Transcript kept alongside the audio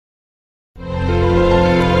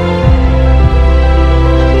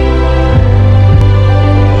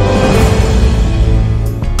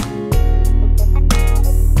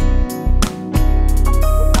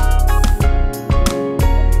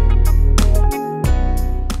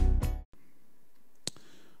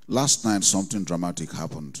Last night, something dramatic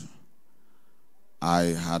happened. I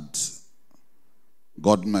had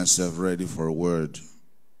got myself ready for a word.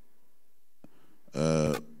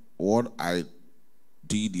 What I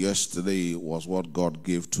did yesterday was what God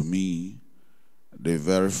gave to me the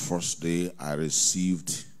very first day I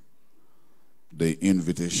received the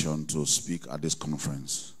invitation to speak at this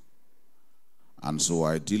conference. And so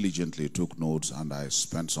I diligently took notes and I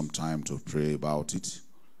spent some time to pray about it.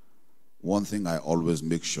 One thing I always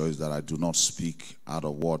make sure is that I do not speak out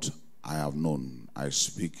of what I have known. I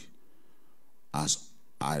speak as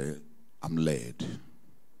I am led.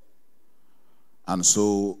 And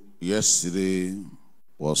so yesterday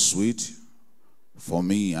was sweet. For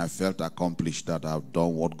me, I felt accomplished that I've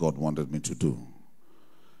done what God wanted me to do.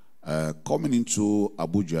 Coming into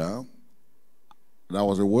Abuja, there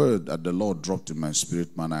was a word that the Lord dropped in my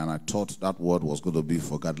spirit, man, and I thought that word was going to be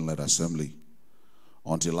for Garden-led Assembly.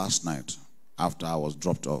 Until last night, after I was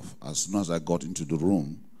dropped off, as soon as I got into the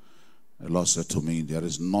room, the Lord said to me, there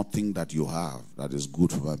is nothing that you have that is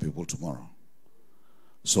good for my people tomorrow.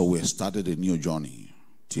 So we started a new journey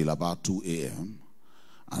till about 2 a.m.,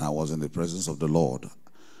 and I was in the presence of the Lord.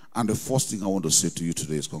 And the first thing I want to say to you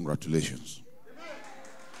today is congratulations.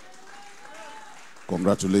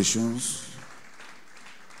 Congratulations.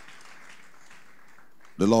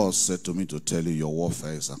 The Lord said to me to tell you your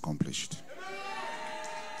warfare is accomplished.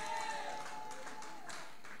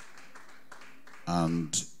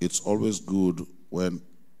 And it's always good when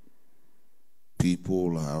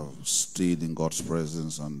people have stayed in God's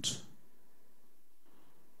presence and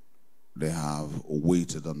they have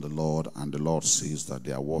waited on the Lord, and the Lord says that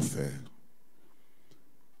their warfare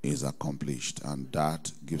is accomplished, and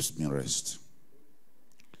that gives me rest.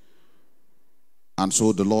 And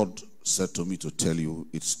so the Lord said to me to tell you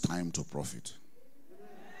it's time to profit.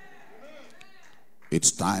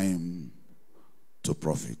 It's time to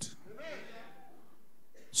profit.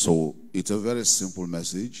 So it's a very simple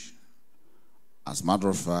message. As a matter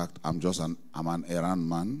of fact, I'm an errand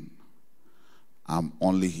man. I'm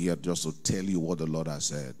only here just to tell you what the Lord has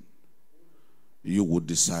said. You would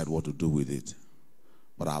decide what to do with it.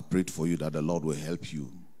 But I prayed for you that the Lord will help you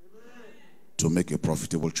to make a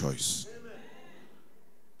profitable choice.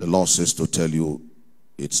 The Lord says to tell you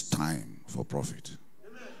it's time for profit.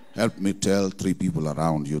 Help me tell 3 people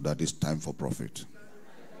around you that it's time for profit.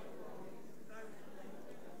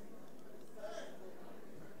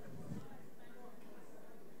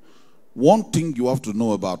 One thing you have to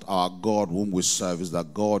know about our God whom we serve is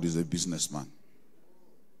that God is a businessman.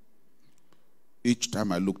 Each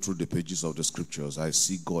time I look through the pages of the scriptures, I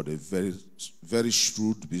see God a very, very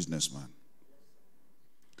shrewd businessman.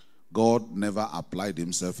 God never applied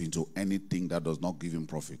himself into anything that does not give him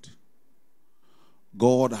profit.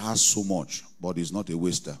 God has so much, but he's not a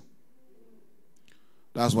waster.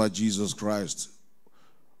 That's why Jesus Christ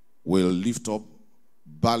will lift up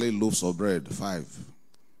barley loaves of bread, 5,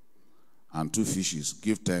 and 2 fishes,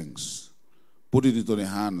 give thanks, put it into the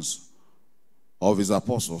hands of his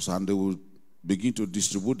apostles, and they will begin to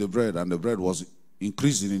distribute the bread, and the bread was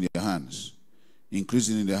increasing in their hands,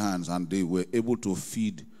 and they were able to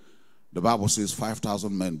feed, the Bible says,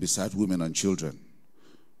 5,000 men besides women and children,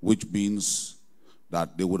 which means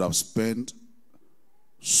that they would have spent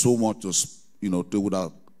so much, they would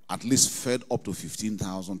have at least fed up to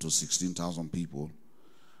 15,000 to 16,000 people,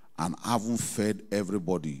 and having fed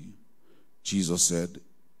everybody, Jesus said,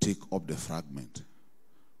 take up the fragment.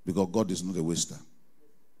 Because God is not a waster.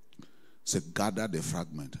 He said, gather the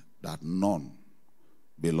fragment that none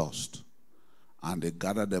be lost. And they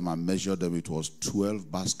gathered them and measured them. It was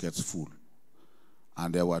 12 baskets full.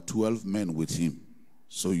 And there were 12 men with him.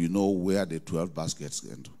 So you know where the 12 baskets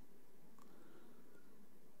went.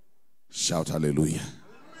 Shout hallelujah.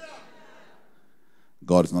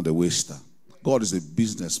 God is not a waster. God is a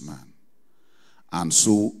businessman. And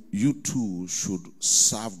so you too should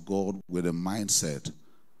serve God with a mindset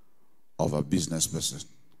of a business person.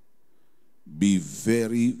 Be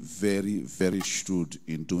very, very, very shrewd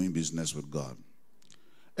in doing business with God.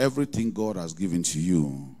 Everything God has given to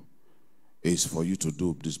you is for you to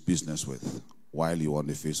do this business with while you're on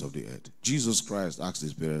the face of the earth. Jesus Christ asked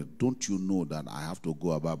his parents, don't you know that I have to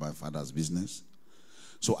go about my Father's business?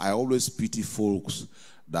 So I always pity folks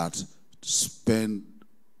that spend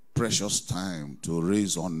precious time to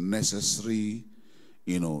raise unnecessary,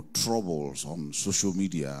 troubles on social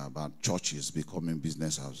media about churches becoming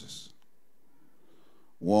business houses.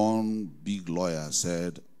 One big lawyer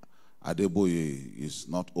said, Adeboye is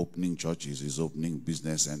not opening churches, he's opening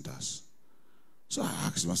business centers. So I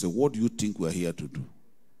asked him, I said, what do you think we're here to do?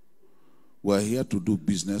 We're here to do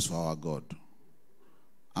business for our God.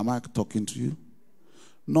 Am I talking to you?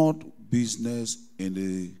 Not business in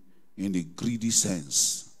the greedy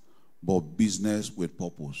sense, but business with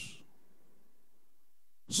purpose.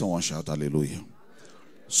 Someone shout hallelujah.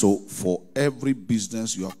 So for every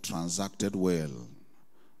business you have transacted well,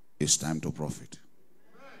 it's time to profit.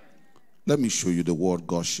 Let me show you the word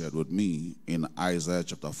God shared with me in Isaiah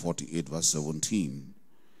chapter 48 verse 17.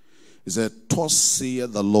 He said, "Thus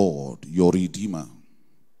saith the Lord, your Redeemer,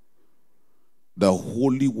 the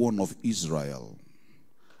Holy One of Israel,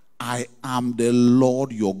 I am the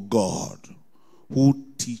Lord your God,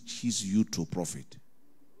 who teaches you to profit."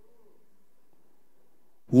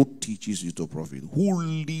 Who teaches you to profit? Who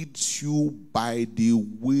leads you by the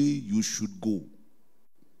way you should go?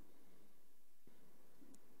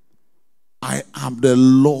 I am the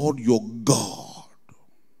Lord your God,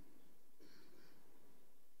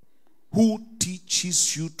 who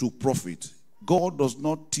teaches you to profit. God does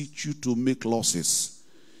not teach you to make losses.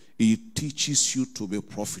 He teaches you to be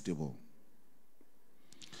profitable.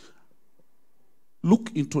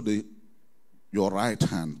 Look into your right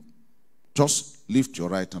hand. Just lift your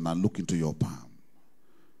right hand and look into your palm.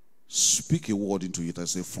 Speak a word into it and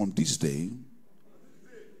say, from this day,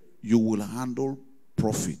 you will handle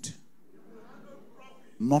profit,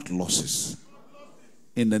 not losses.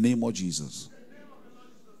 In the name of Jesus.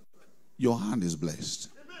 Your hand is blessed.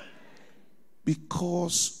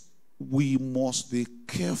 Because we must be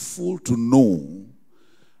careful to know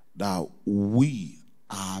that we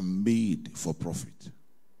are made for profit,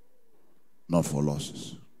 not for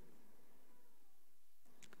losses.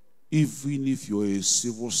 Even if you're a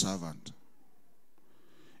civil servant,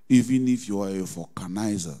 even if you are a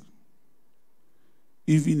vulcanizer,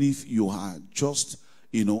 even if you are just,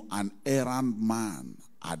 an errand man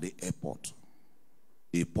at the airport,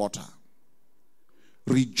 a porter,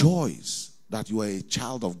 rejoice that you are a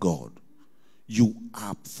child of God. You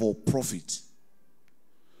are for profit.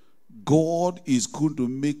 God is going to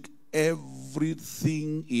make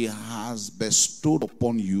everything He has bestowed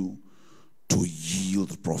upon you to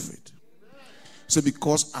yield profit. So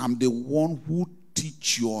because I'm the one who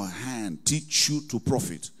teach your hand, teach you to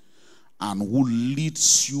profit, and who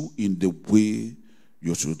leads you in the way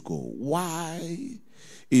you should go. Why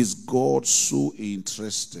is God so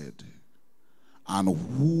interested? And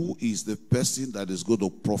who is the person that is going to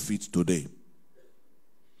profit today?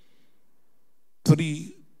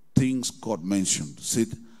 3 things God mentioned. Said,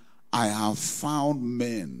 I have found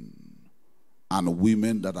men and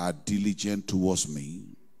women that are diligent towards me.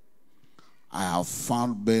 I have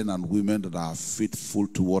found men and women that are faithful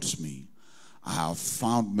towards me. I have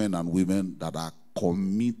found men and women that are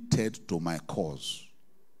committed to my cause.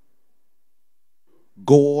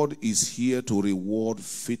 God is here to reward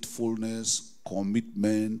faithfulness,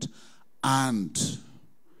 commitment, and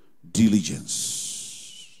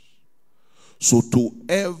diligence. So to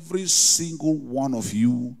every single one of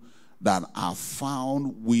you that are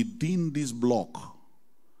found within this block,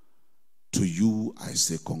 to you I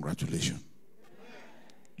say congratulations.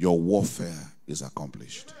 Your warfare is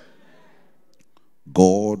accomplished.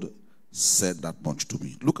 God said that much to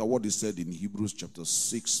me. Look at what He said in Hebrews chapter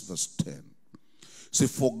 6 verse 10. Say,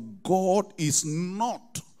 for God is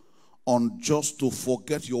not unjust to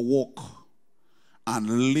forget your work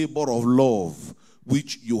and labor of love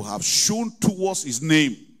which you have shown towards His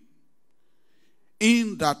name,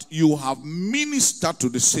 in that you have ministered to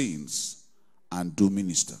the saints and do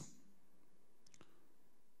minister.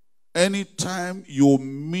 Anytime you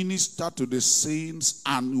minister to the saints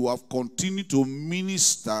and you have continued to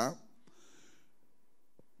minister,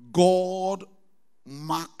 God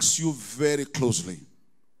marks you very closely.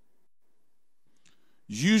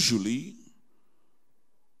 Usually,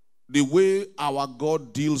 the way our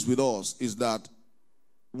God deals with us is that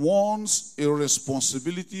once a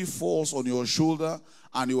responsibility falls on your shoulder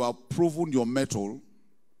and you have proven your mettle,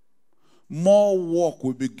 more work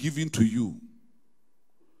will be given to you.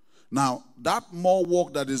 Now, that more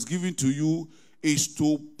work that is given to you is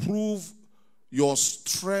to prove your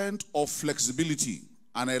strength of flexibility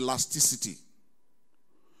and elasticity.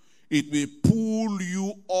 It will pull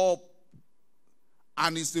you up,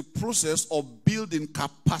 and it's the process of building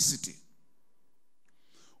capacity.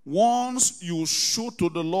 Once you show to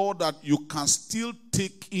the Lord that you can still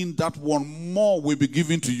take in that one, more will be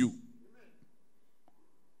given to you.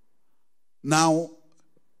 Now,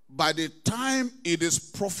 by the time it is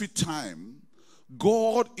profit time,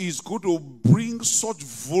 God is going to bring such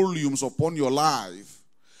volumes upon your life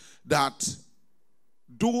that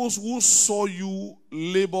those who saw you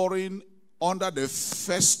laboring under the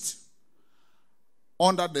first,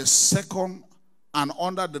 under the second, and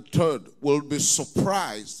under the third will be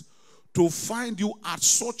surprised to find you at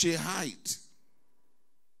such a height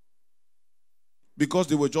because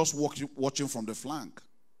they were just watching from the flank.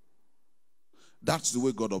 That's the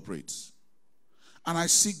way God operates. And I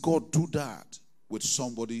see God do that with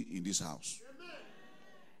somebody in this house.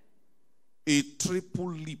 A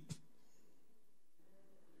triple leap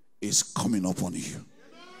is coming upon you. You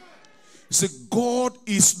say, God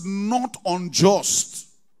is not unjust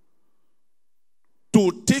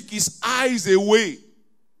to take his eyes away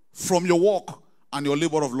from your work and your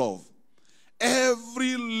labor of love.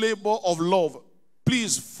 Every labor of love,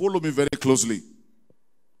 please follow me very closely.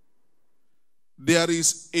 There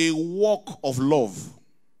is a work of love.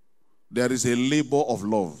 There is a labor of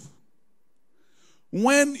love.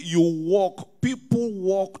 When you work, people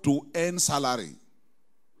work to earn salary.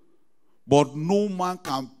 But no man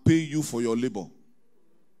can pay you for your labor.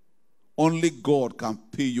 Only God can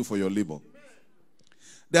pay you for your labor.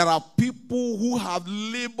 There are people who have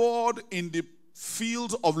labored in the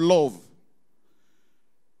field of love.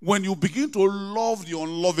 When you begin to love the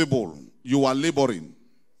unlovable, you are laboring.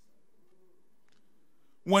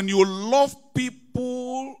 When you love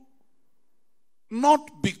people not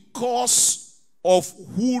because of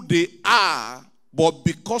who they are, but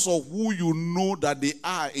because of who you know that they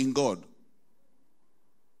are in God.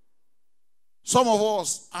 Some of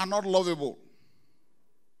us are not lovable.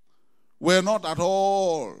 We're not at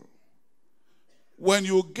all. When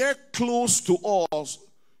you get close to us,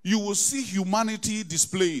 you will see humanity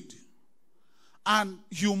displayed. And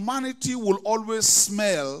humanity will always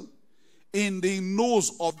smell in the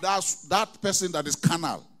nose of that person that is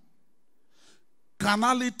carnal.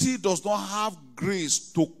 Carnality does not have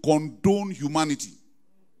grace to condone humanity.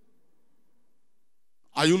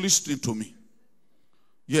 Are you listening to me?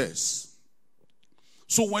 Yes.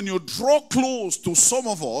 So when you draw close to some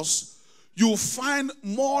of us, you find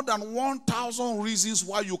more than 1,000 reasons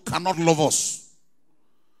why you cannot love us.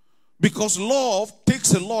 Because love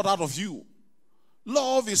takes a lot out of you.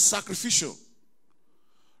 Love is sacrificial.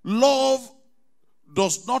 Love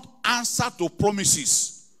does not answer to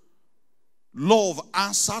promises. Love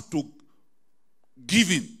answers to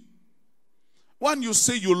giving. When you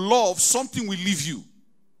say you love, something will leave you.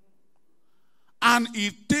 And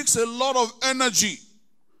it takes a lot of energy,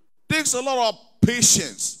 takes a lot of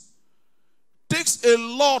patience, takes a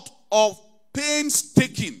lot of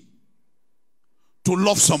painstaking to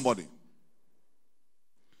love somebody.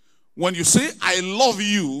 When you say, I love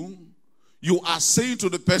you, you are saying to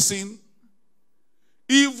the person,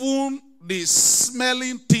 even the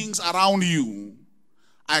smelling things around you,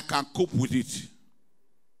 I can cope with it.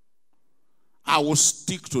 I will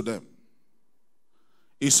stick to them.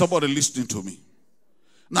 Is somebody listening to me?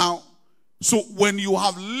 Now, so when you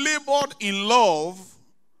have labored in love,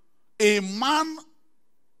 a man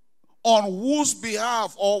on whose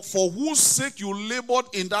behalf or for whose sake you labored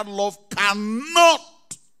in that love cannot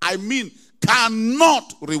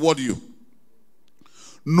reward you.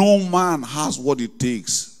 No man has what it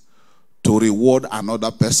takes to reward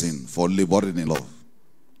another person for laboring in love.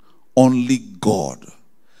 Only God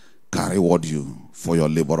can reward you for your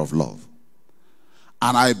labor of love.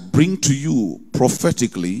 And I bring to you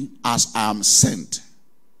prophetically, as I am sent,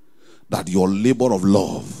 that your labor of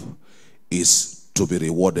love is to be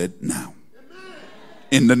rewarded now.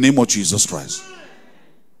 In the name of Jesus Christ.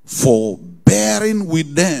 For bearing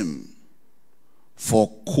with them,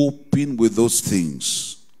 for coping with those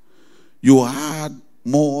things. You had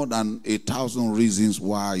more than 1,000 reasons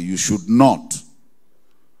why you should not.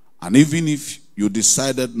 And even if you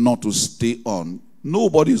decided not to stay on,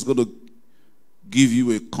 nobody is going to give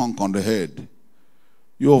you a conk on the head.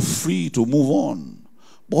 You're free to move on.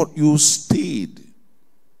 But you stayed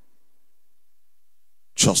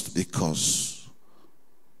just because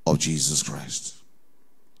of Jesus Christ.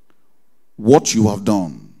 What you have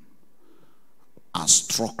done has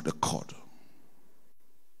struck the chord.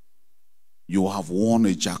 You have won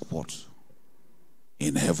a jackpot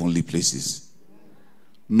in heavenly places.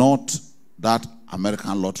 Not that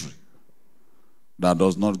American lottery that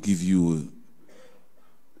does not give you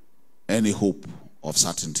any hope of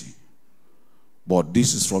certainty. But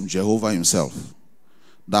this is from Jehovah himself.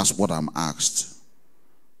 That's what I'm asked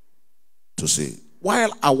to say.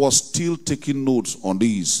 While I was still taking notes on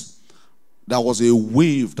these, there was a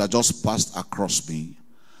wave that just passed across me.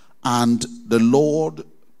 And the Lord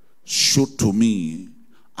showed to me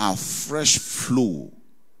a fresh flow.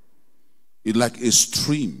 It's like a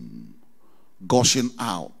stream gushing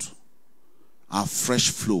out. A fresh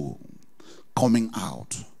flow coming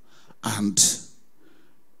out. And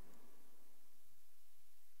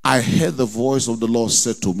I heard the voice of the Lord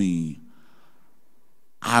said to me,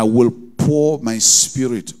 I will pour my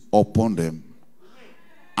spirit upon them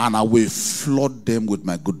and I will flood them with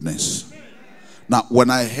my goodness. Now, when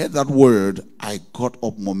I heard that word, I got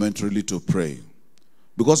up momentarily to pray.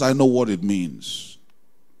 Because I know what it means.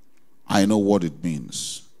 I know what it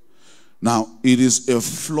means. Now, it is a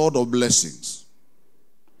flood of blessings.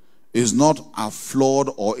 It's not a flood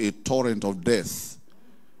or a torrent of death.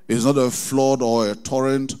 It's not a flood or a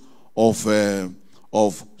torrent of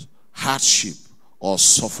hardship or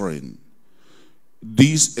suffering.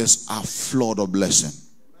 This is a flood of blessing.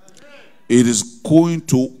 It is going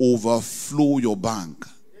to overflow your bank.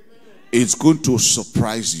 It's going to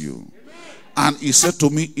surprise you. And he said to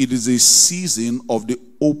me, it is a season of the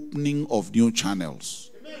opening of new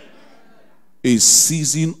channels. A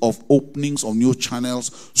season of openings of new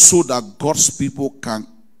channels so that God's people can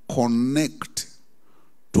connect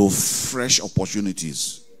to fresh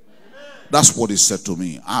opportunities. That's what he said to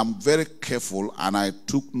me. I'm very careful and I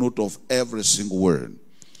took note of every single word.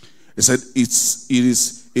 He said it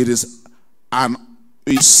is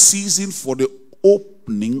a season for the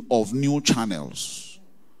opening of new channels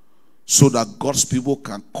so that God's people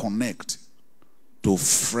can connect to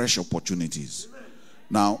fresh opportunities.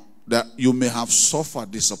 Now, that you may have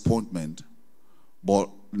suffered disappointment, but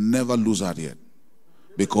never lose heart yet,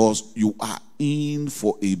 because you are in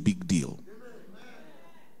for a big deal.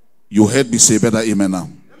 You heard me say better amen now.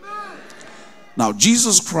 Now,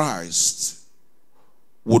 Jesus Christ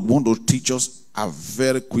would want to teach us a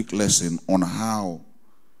very quick lesson on how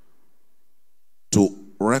to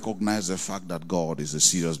recognize the fact that God is a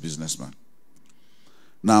serious businessman.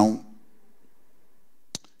 Now,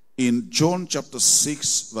 in John chapter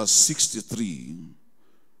 6, verse 63,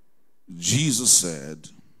 Jesus said,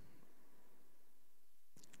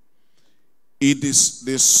 "It is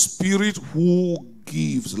the Spirit who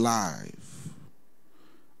gives life.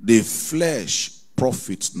 The flesh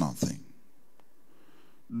profits nothing.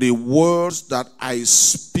 The words that I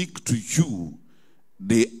speak to you,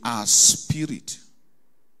 they are spirit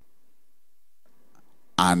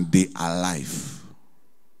and they are life."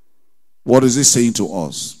 What is he saying to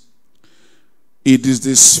us? It is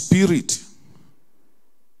the Spirit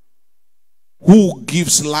who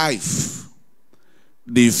gives life.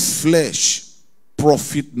 The flesh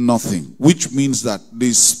profit nothing, which means that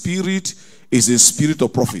the Spirit is a spirit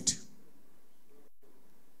of profit.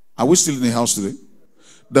 Are we still in the house today?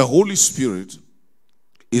 The Holy Spirit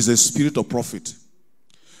is a spirit of profit.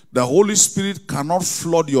 The Holy Spirit cannot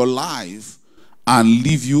flood your life and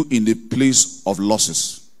leave you in the place of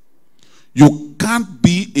losses. You can't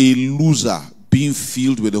be a loser being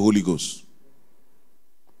filled with the Holy Ghost.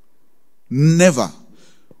 Never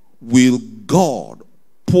will God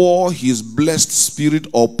pour his blessed spirit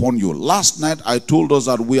upon you. Last night I told us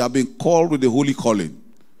that we have been called with the holy calling.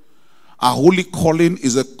 A holy calling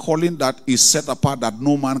is a calling that is set apart that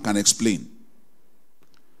no man can explain.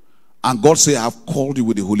 And God said, "I have called you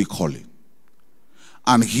with the holy calling."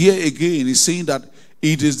 And here again, he's saying that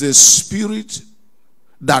it is the Spirit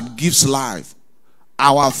that gives life.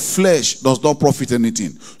 Our flesh does not profit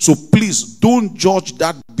anything. So please don't judge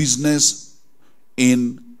that business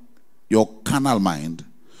in your carnal mind.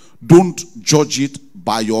 Don't judge it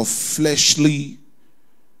by your fleshly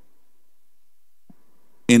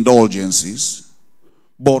indulgences,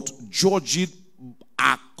 but judge it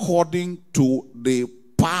according to the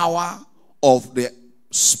power of the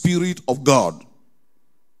Spirit of God.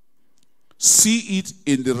 See it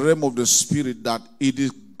in the realm of the Spirit that it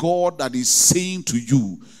is God that is saying to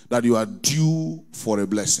you that you are due for a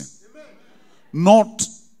blessing. Amen. Not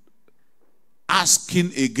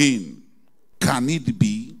asking again, can it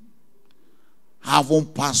be?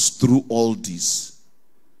 Haven't passed through all this.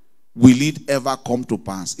 Will it ever come to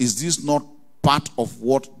pass? Is this not part of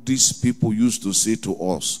what these people used to say to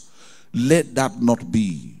us? Let that not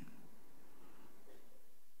be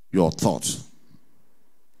your thought.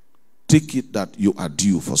 Take it that you are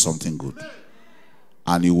due for something good.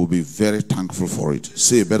 And you will be very thankful for it.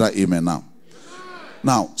 Say a better amen now.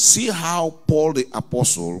 Now, see how Paul the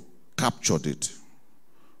apostle captured it.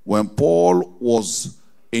 When Paul was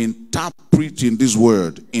interpreting this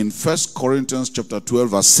word in 1 Corinthians chapter 12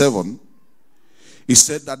 verse 7, he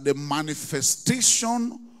said that the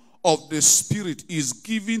manifestation of the Spirit is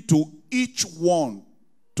given to each one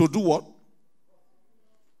to do what?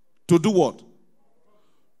 To do what?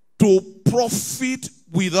 To profit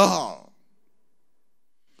withal.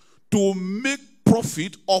 To make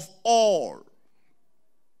profit of all.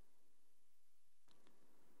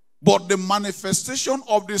 But the manifestation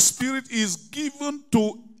of the Spirit is given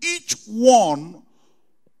to each one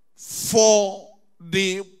for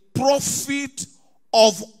the profit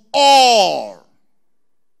of all.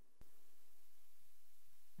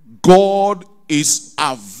 God is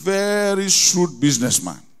a very shrewd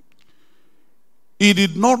businessman. He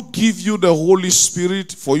did not give you the Holy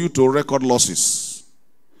Spirit for you to record losses.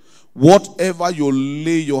 Whatever you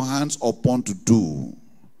lay your hands upon to do,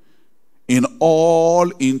 in all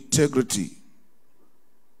integrity,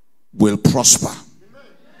 will prosper.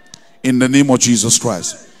 In the name of Jesus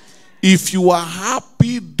Christ. If you are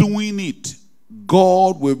happy doing it,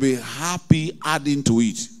 God will be happy adding to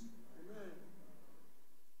it.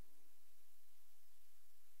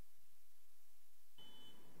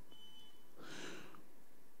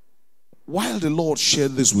 While the Lord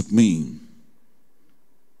shared this with me,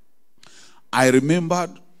 I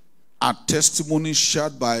remembered a testimony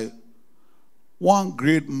shared by one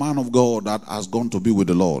great man of God that has gone to be with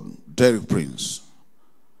the Lord, Derek Prince.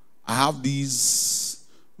 I have this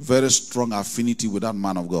very strong affinity with that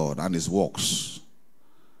man of God and his works.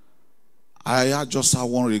 I just have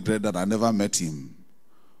one regret that I never met him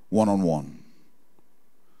one-on-one.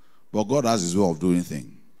 But God has his way of doing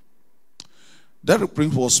things. Derek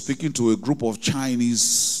Prince was speaking to a group of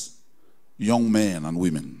Chinese young men and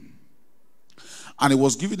women. And he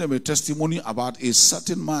was giving them a testimony about a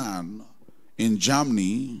certain man in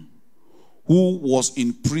Germany who was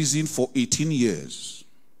in prison for 18 years.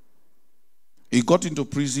 He got into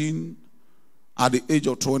prison at the age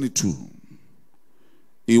of 22.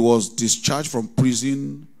 He was discharged from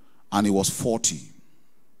prison and he was 40.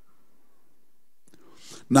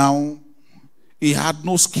 Now, he had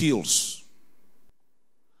no skills.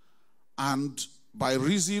 And by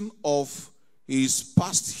reason of his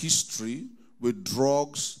past history with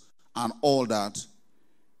drugs and all that,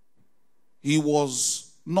 he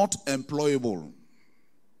was not employable.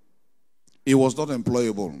 He was not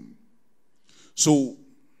employable. So,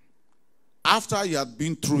 after he had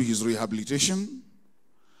been through his rehabilitation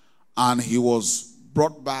and he was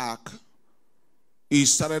brought back, he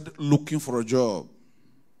started looking for a job.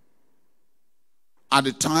 At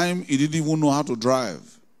the time, he didn't even know how to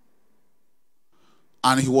drive.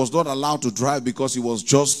 And he was not allowed to drive because he was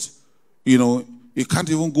just, he can't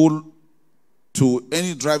even go to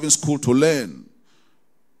any driving school to learn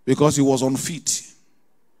because he was unfit.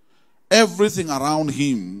 Everything around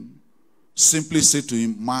him simply said to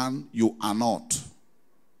him, man, you are not.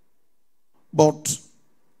 But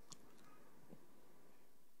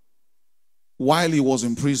while he was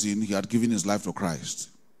in prison, he had given his life to Christ.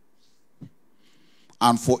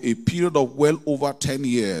 And for a period of well over 10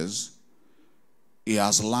 years, he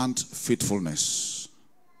has learned faithfulness.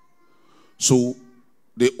 So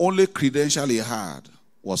the only credential he had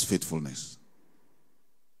was faithfulness.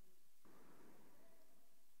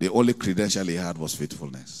 The only credential he had was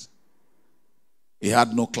faithfulness. He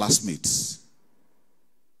had no classmates.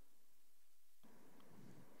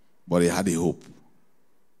 But he had a hope.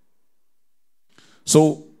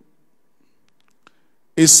 So,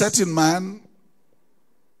 a certain man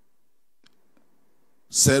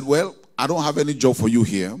said, well, I don't have any job for you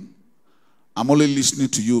here. I'm only listening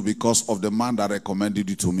to you because of the man that recommended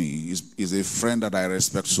you to me. He's a friend that I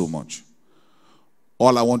respect so much.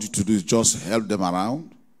 All I want you to do is just help them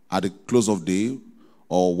around at the close of day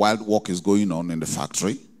or while work is going on in the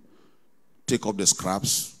factory. Take up the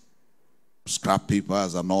scraps, scrap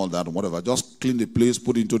papers and all that, whatever. Just clean the place,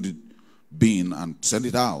 put it into the bin and send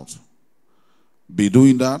it out. Be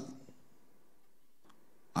doing that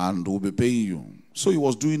and we'll be paying you. So he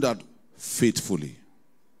was doing that faithfully.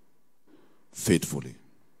 Faithfully.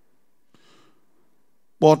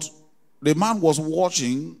 But the man was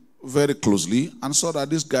watching very closely and saw that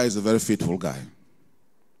this guy is a very faithful guy.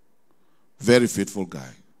 Very faithful guy.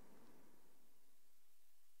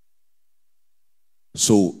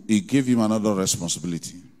 So he gave him another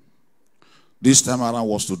responsibility. This time around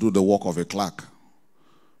was to do the work of a clerk.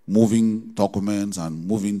 Moving documents and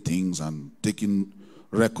moving things and taking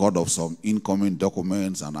record of some incoming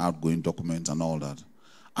documents and outgoing documents and all that.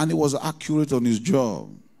 And he was accurate on his job.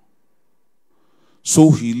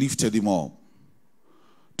 So he lifted him up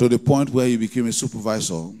to the point where he became a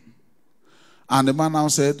supervisor. And the man now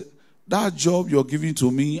said, that job you're giving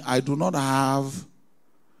to me, I do not have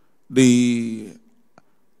the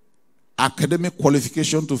academic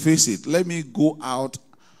qualification to face it. Let me go out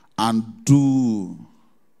and do,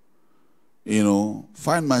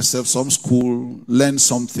 find myself some school, learn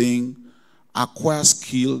something, acquire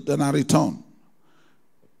skill, then I return.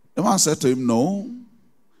 The man said to him, no,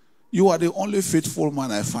 you are the only faithful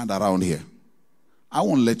man I find around here. I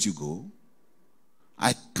won't let you go.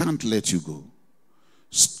 I can't let you go.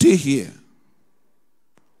 Stay here.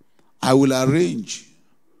 I will arrange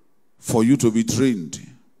for you to be trained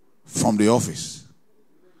from the office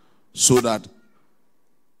so that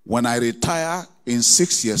when I retire in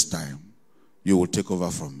 6 years' time, you will take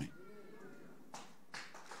over from me.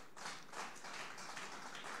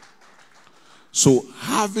 So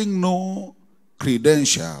having no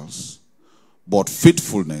credentials but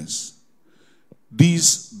faithfulness,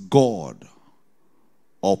 this God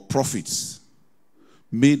of prophets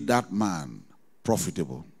made that man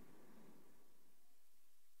profitable.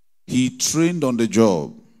 He trained on the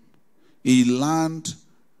job. He learned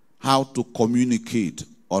how to communicate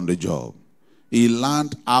on the job. He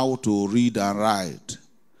learned how to read and write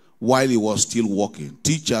while he was still working.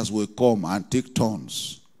 Teachers will come and take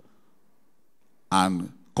turns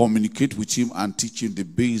and communicate with him and teach him the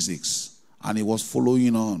basics. And he was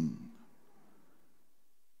following on.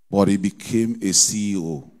 But he became a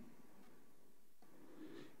CEO.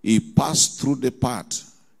 He passed through the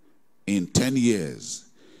path in 10 years.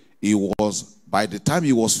 By the time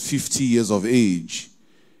he was 50 years of age,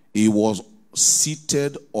 he was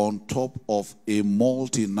seated on top of a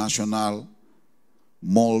multinational,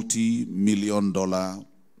 multi-million-dollar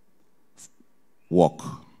work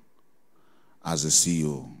as a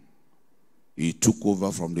CEO. He took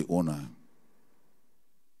over from the owner.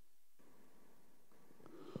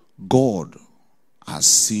 God has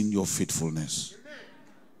seen your faithfulness.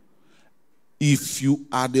 If you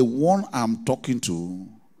are the one I'm talking to,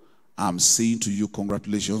 I'm saying to you,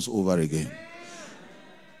 congratulations over again.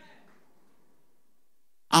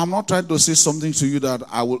 I'm not trying to say something to you that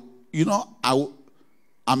I'm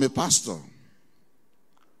a pastor.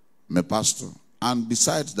 I'm a pastor. And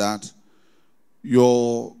besides that,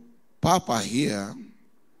 your papa here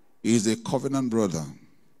is a covenant brother.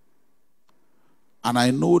 And I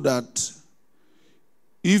know that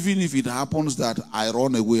even if it happens that I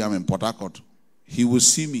run away, I'm in Port Harcourt, he will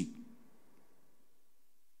see me.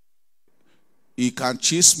 He can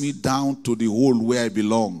chase me down to the hole where I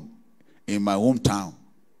belong in my hometown.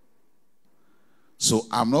 So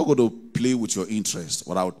I'm not going to play with your interest,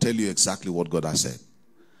 but I'll tell you exactly what God has said.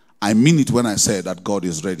 I mean it when I say that God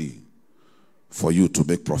is ready for you to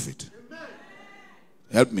make profit. Amen.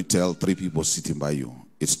 Help me tell 3 people sitting by you,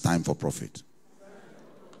 it's time for profit.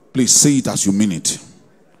 Please say it as you mean it.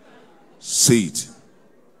 Say it.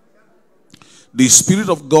 The Spirit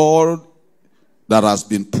of God that has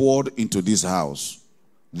been poured into this house,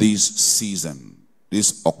 this season,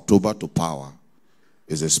 this October to power,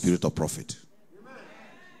 is a spirit of profit.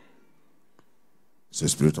 It's a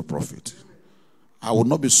spirit of profit. I would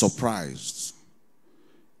not be surprised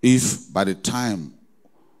if by the time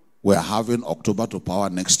we're having October to power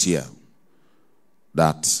next year,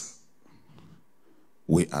 that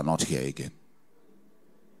we are not here again.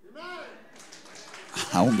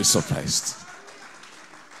 I won't be surprised.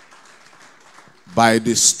 By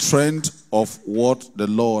the strength of what the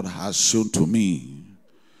Lord has shown to me,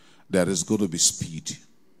 there is going to be speed.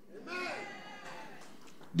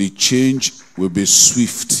 The change will be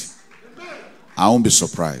swift. I won't be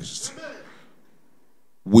surprised.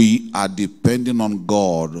 We are depending on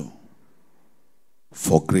God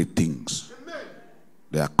for great things.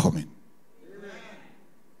 They are coming.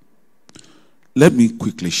 Let me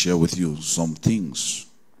quickly share with you some things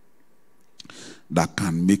that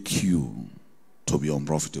can make you to be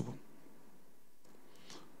unprofitable.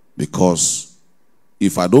 Because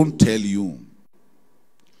if I don't tell you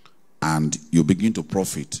and you begin to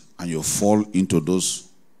profit and you fall into those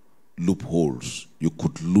loopholes, you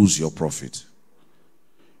could lose your profit.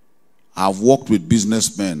 I've worked with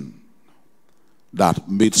businessmen that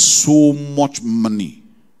made so much money,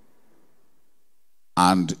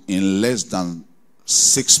 and in less than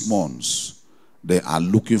 6 months, they are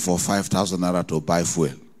looking for 5,000 naira to buy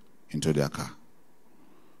fuel into their car.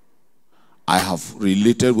 I have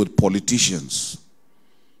related with politicians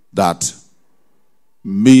that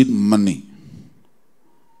made money,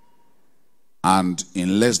 and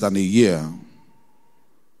in less than a year,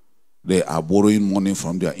 they are borrowing money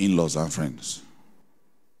from their in-laws and friends.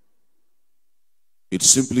 It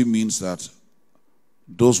simply means that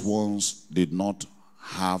those ones did not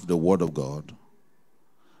have the word of God,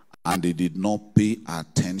 and they did not pay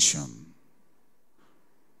attention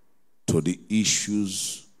to the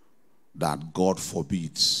issues that God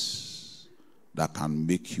forbids that can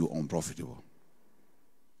make you unprofitable.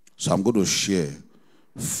 So I'm going to share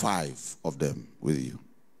 5 of them with you.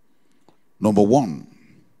 Number 1,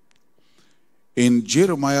 in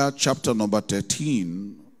Jeremiah chapter number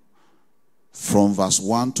 13, from verse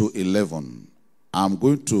 1 to 11, I'm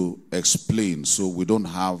going to explain so we don't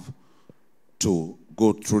have to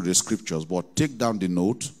go through the scriptures, but take down the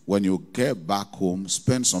note. When you get back home,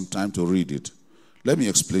 spend some time to read it. Let me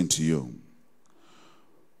explain to you.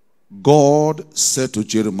 God said to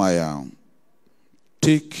Jeremiah,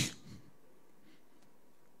 take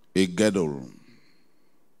a girdle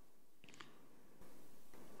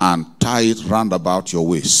and tie it round about your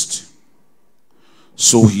waist.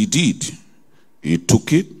 So he did. He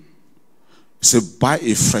took it. He said, buy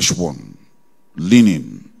a fresh one,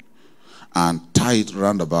 linen, and tie it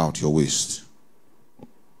round about your waist.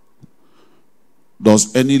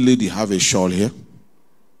 Does any lady have a shawl here?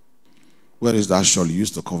 Where is that shawl you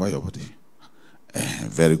used to cover your body?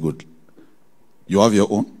 Very good. You have your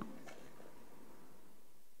own?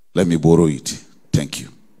 Let me borrow it. Thank you.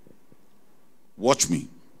 Watch me.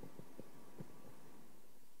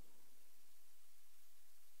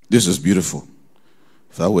 This is beautiful.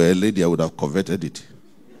 If I were a lady, I would have coveted it.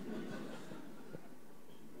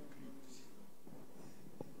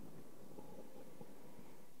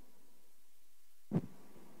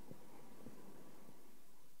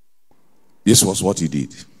 This was what he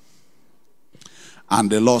did. And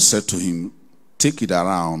the Lord said to him, take it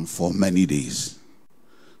around for many days.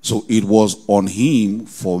 So it was on him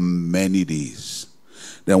for many days.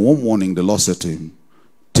 Then one morning the Lord said to him,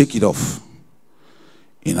 take it off.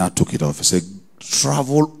 And I took it off. He said,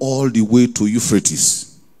 travel all the way to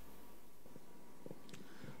Euphrates.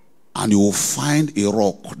 And you will find a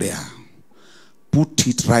rock there. Put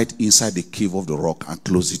it right inside the cave of the rock and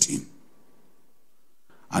close it in.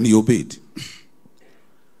 And he obeyed.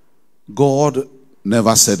 God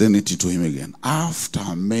never said anything to him again.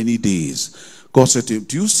 After many days, God said to him,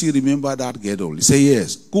 do you still remember that girdle? He said,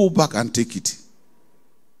 yes. Go back and take it.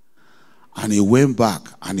 And he went back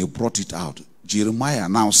and he brought it out. Jeremiah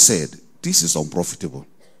now said, this is unprofitable.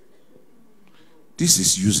 This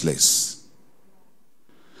is useless.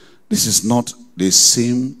 This is not the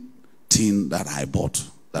same thing that I bought,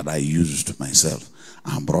 that I used myself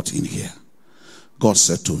and brought in here. God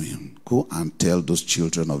said to him, go and tell those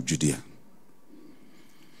children of Judea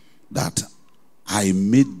that I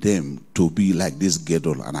made them to be like this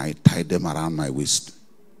girdle, and I tied them around my waist.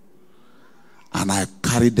 And I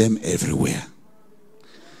carried them everywhere.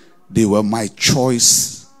 They were my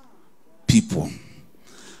choice people.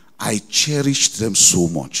 I cherished them so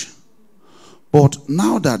much. But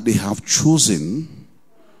now that they have chosen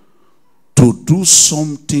to do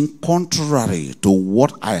something contrary to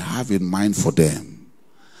what I have in mind for them,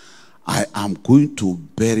 I am going to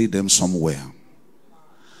bury them somewhere.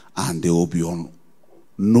 And they will be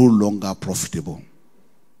no longer profitable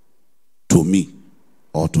to me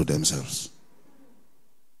or to themselves.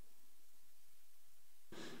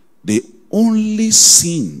 The only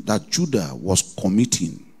sin that Judah was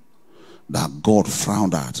committing that God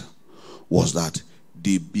frowned at was that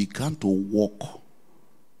they began to walk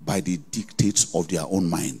by the dictates of their own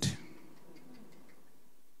mind.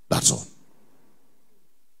 That's all.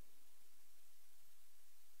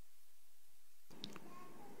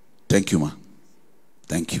 Thank you, ma.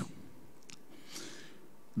 Thank you.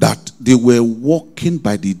 That they were walking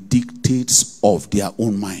by the dictates of their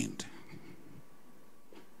own mind.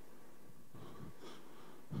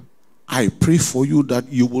 I pray for you that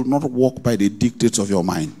you will not walk by the dictates of your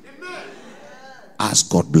mind. Amen. As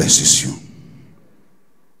God blesses you.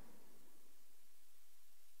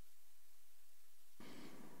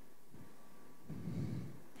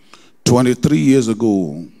 "23 years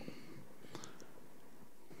ago,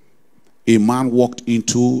 a man walked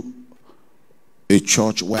into a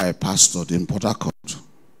church where I pastored in Port Harcourt.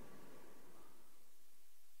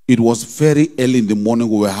 It was very early in the morning.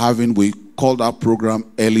 We called our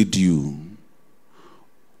program Early Dew.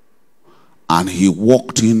 And he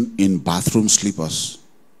walked in bathroom slippers.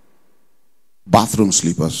 Bathroom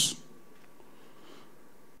slippers.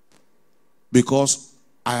 Because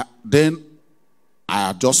I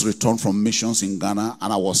had just returned from missions in Ghana,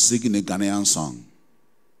 and I was singing a Ghanaian song.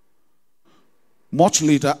 Much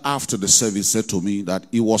later, after the service, said to me that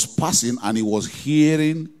he was passing and he was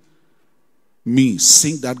hearing me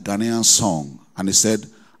sing that Ghanaian song. And he said,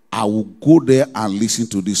 I will go there and listen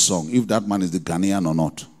to this song, if that man is the Ghanaian or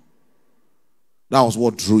not. That was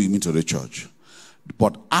what drew him into the church.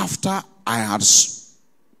 But after I had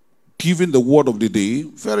given the word of the day,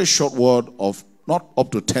 very short word of not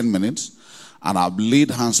up to 10 minutes, and I've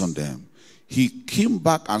laid hands on them, he came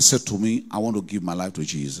back and said to me, I want to give my life to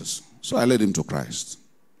Jesus. So I led him to Christ.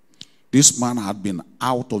 This man had been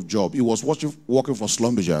out of job. He was working for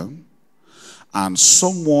Assembly-Abuja, and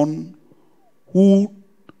someone who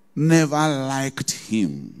never liked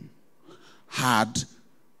him had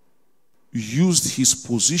used his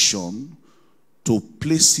position to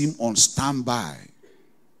place him on standby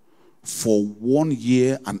for 1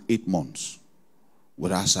 year and 8 months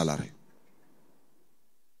without salary.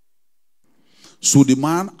 So the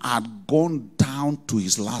man had gone down to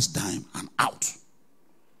his last dime and out.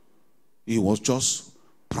 He was just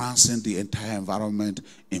prancing the entire environment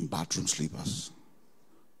in bathroom slippers.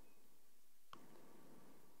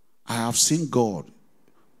 I have seen God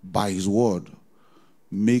by his word,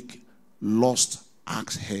 make lost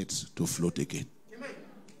axe heads to float again.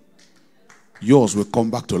 Yours will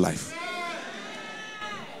come back to life.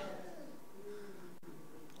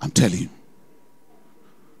 I'm telling you.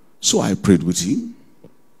 So I prayed with him.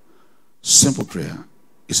 Simple prayer.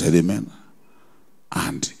 He said amen.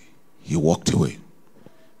 And he walked away.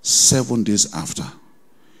 7 days after,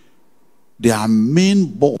 their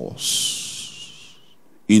main boss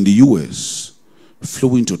in the US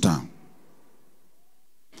flew into town.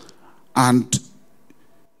 And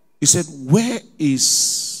he said, where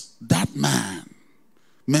is that man?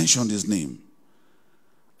 Mentioned his name.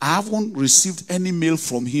 I haven't received any mail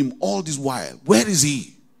from him all this while. Where is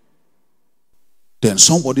he? Then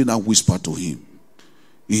somebody now whispered to him.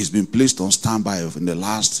 He's been placed on standby in the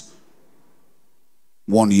last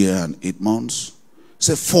 1 year and 8 months.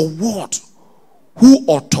 Say, for what? Who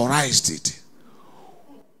authorized it?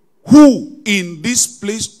 Who in this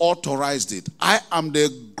place authorized it? I am the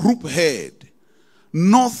group head.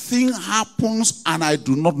 Nothing happens and I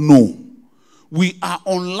do not know. We are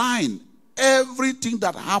online. Everything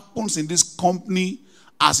that happens in this company,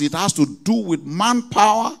 as it has to do with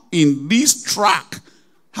manpower in this track,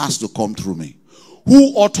 has to come through me.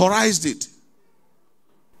 Who authorized it?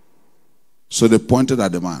 So they pointed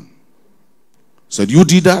at the man. Said, you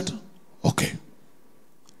did that? Okay.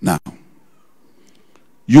 Now,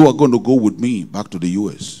 you are going to go with me back to the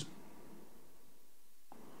US.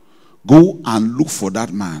 Go and look for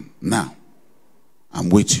that man now. I'm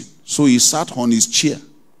waiting. So he sat on his chair.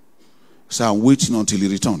 So I'm waiting until he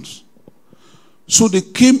returns. So they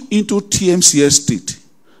came into TMC Estate.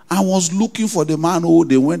 I was looking for the man. Oh,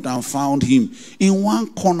 they went and found him in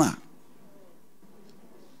one corner.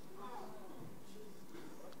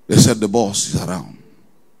 They said, the boss is around.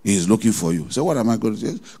 He is looking for you. So what am I going to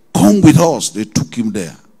do? Come with us. They took him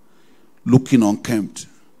there, looking unkempt.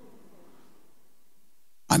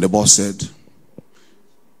 And the boss said,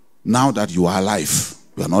 now that you are alive,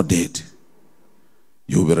 you are not dead,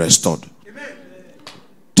 you will be restored. Amen.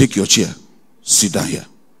 Take your chair. Sit down here.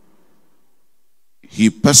 He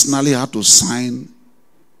personally had to sign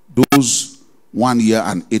those 1 year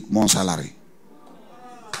and 8 months salary.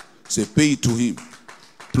 Say, pay it to him.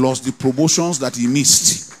 Plus the promotions that he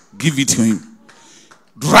missed. Give it to him.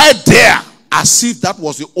 Right there. As if that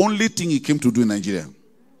was the only thing he came to do in Nigeria.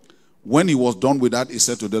 When he was done with that, he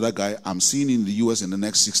said to the other guy, I'm seeing you in the US in the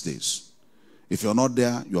next 6 days. If you're not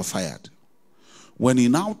there, you're fired. When he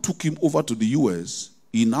now took him over to the US,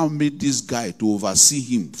 he now made this guy to oversee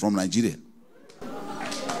him from Nigeria.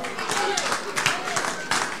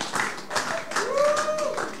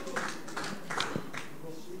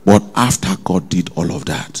 But after God did all of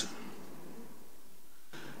that,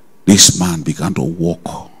 this man began to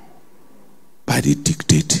walk by the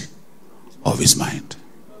dictate of his mind.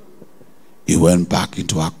 He went back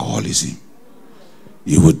into alcoholism.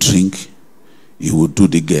 He would drink. He would do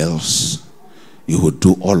the girls. He would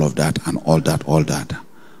do all of that and all that, all that.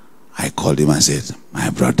 I called him and said, my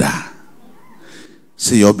brother,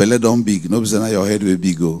 say your belly don't big. No, your head will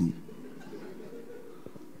big. Go.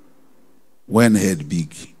 When head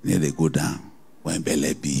big, they go down. When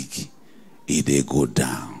belly big, they go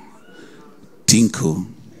down. Tinkle.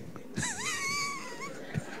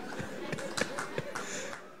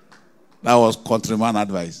 That was countryman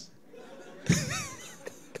advice.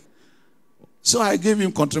 So I gave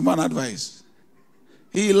him countryman advice.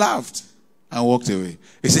 He laughed and walked away.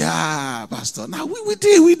 He said, pastor, now we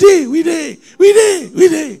did.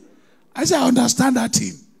 I said, I understand that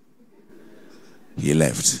thing. He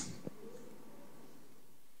left.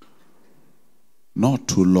 Not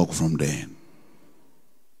too long from then,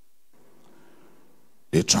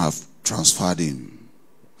 they transferred him.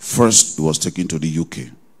 First, he was taken to the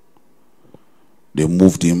UK. They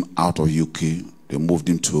moved him out of UK. They moved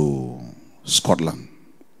him to Scotland.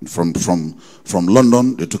 From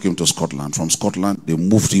London, they took him to Scotland. From Scotland, they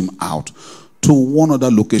moved him out to one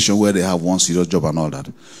other location where they have one serious job and all that.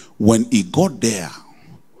 When he got there,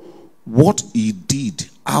 what he did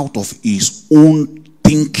out of his own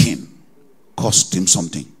thinking cost him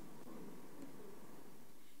something.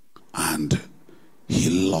 And he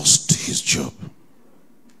lost his job.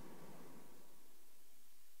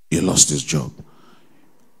 He lost his job.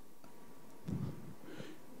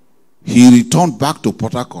 He returned back to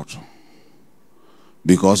Port Harcourt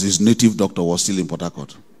because his native doctor was still in Port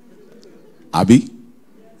Harcourt. Abi?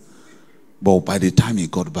 But by the time he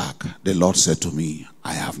got back, the Lord said to me,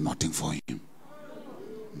 I have nothing for him.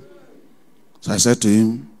 So I said to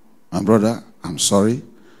him, my brother, I'm sorry.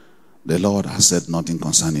 The Lord has said nothing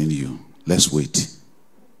concerning you. Let's wait.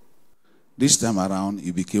 This time around, he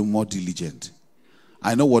became more diligent.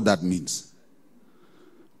 I know what that means.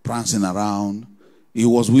 Prancing around. He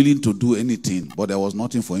was willing to do anything, but there was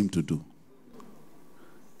nothing for him to do.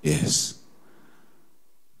 Yes.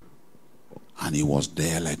 And he was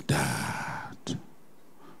there like that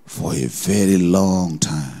for a very long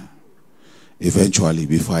time. Eventually,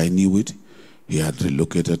 before I knew it, he had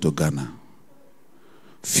relocated to Ghana.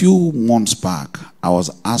 Few months back, I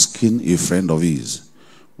was asking a friend of his,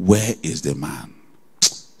 where is the man?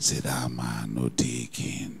 Said, that man no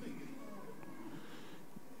taking.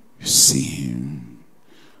 You see him.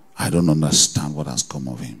 I don't understand what has come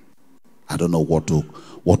of him. I don't know what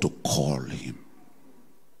to call him.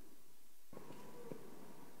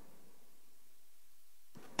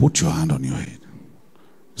 Put your hand on your head.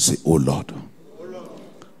 Say, oh Lord,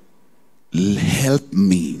 help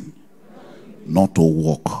me not to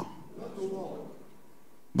walk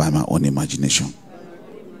by my own imagination.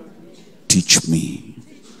 Teach me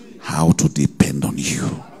how to depend on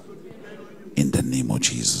you. In the name of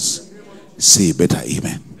Jesus. Say better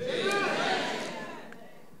amen.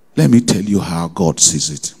 Let me tell you how God sees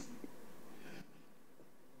it.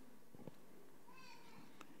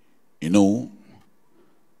 You know,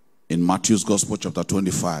 in Matthew's Gospel chapter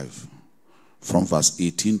 25, from verse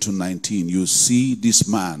 18 to 19, you see this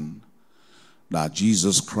man that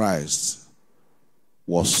Jesus Christ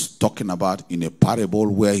was talking about in a parable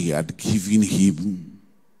where he had given him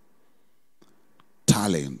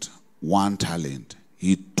talent, one talent.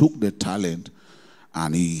 He took the talent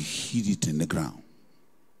and he hid it in the ground.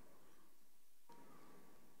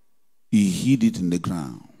 He hid it in the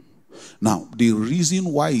ground. Now, the reason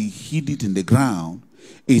why he hid it in the ground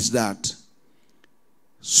is that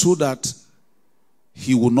so that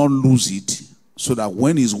he will not lose it, so that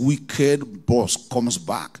when his wicked boss comes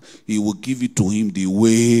back, he will give it to him the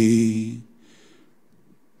way.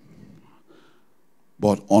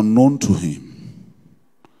 But unknown to him,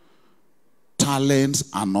 talents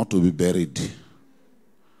are not to be buried.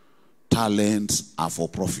 Talents are for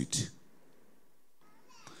profit.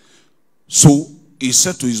 So he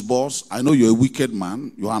said to his boss, I know you're a wicked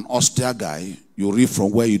man. You're an austere guy. You reap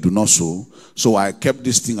from where you do not sow. So I kept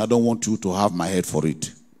this thing. I don't want you to have my head for it.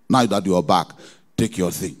 Now that you are back, take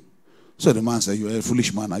your thing. So the man said, you're a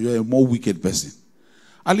foolish man. You're a more wicked person.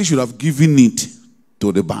 At least you should have given it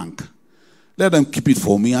to the bank. Let them keep it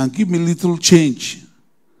for me and give me little change.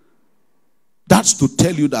 That's to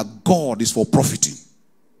tell you that God is for profiting.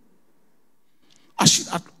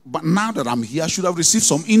 But now that I'm here, I should have received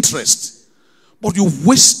some interest. But you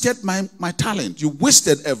wasted my talent. You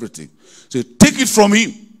wasted everything. So take it from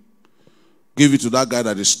him. Give it to that guy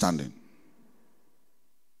that is standing.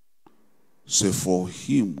 Say, for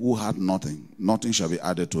him who had nothing, nothing shall be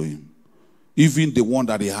added to him. Even the one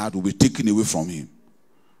that he had will be taken away from him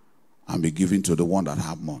and be given to the one that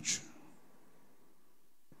had much.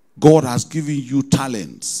 God has given you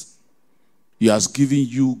talents. He has given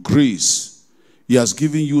you grace. He has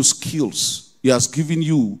given you skills. He has given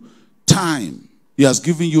you time. He has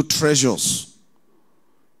given you treasures.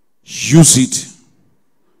 Use it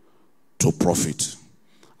to profit.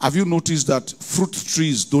 Have you noticed that fruit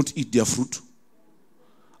trees don't eat their fruit?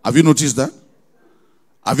 Have you noticed that?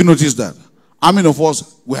 Have you noticed that? How many of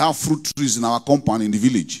us, we have fruit trees in our compound in the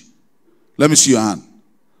village? Let me see your hand.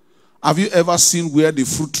 Have you ever seen where the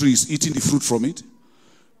fruit tree is eating the fruit from it?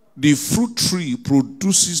 The fruit tree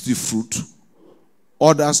produces the fruit.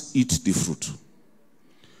 Others eat the fruit.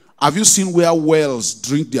 Have you seen where wells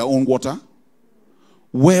drink their own water?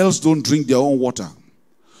 Wells don't drink their own water.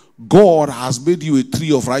 God has made you a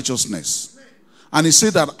tree of righteousness. And he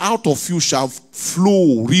said that out of you shall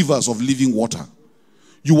flow rivers of living water.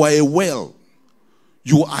 You are a well.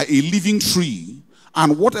 You are a living tree.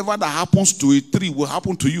 And whatever that happens to a tree will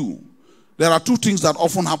happen to you. There are two things that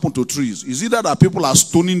often happen to trees. It's either that people are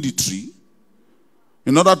stoning the tree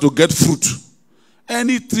in order to get fruit.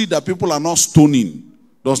 Any tree that people are not stoning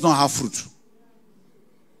does not have fruit.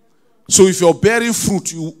 So if you're bearing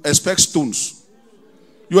fruit, you expect stones.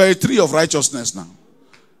 You are a tree of righteousness now.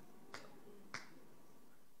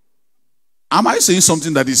 Am I saying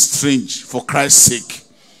something that is strange for Christ's sake?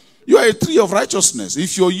 You are a tree of righteousness.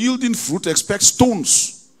 If you're yielding fruit, expect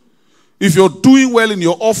stones. If you're doing well in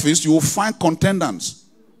your office, you will find contendants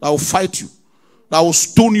that will fight you, that will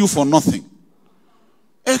stone you for nothing.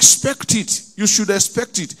 Expect it. You should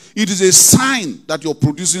expect it. It is a sign that you're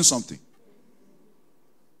producing something.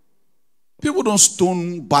 People don't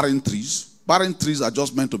stone barren trees. Barren trees are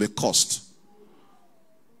just meant to be cursed.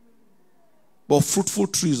 But fruitful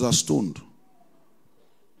trees are stoned.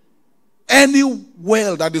 Any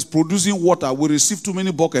well that is producing water will receive too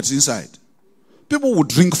many buckets inside. People will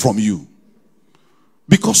drink from you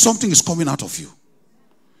because something is coming out of you.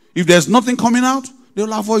 If there's nothing coming out, they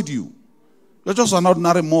will avoid you. You're just an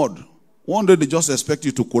ordinary mud. One day they just expect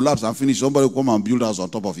you to collapse and finish. Somebody will come and build a house on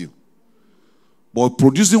top of you. But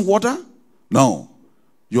producing water? No.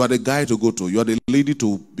 You are the guy to go to. You are the lady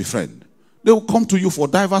to befriend. They will come to you for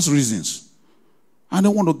diverse reasons. And they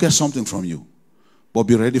want to get something from you. But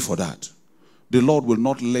be ready for that. The Lord will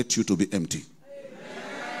not let you to be empty.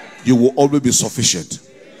 You will always be sufficient.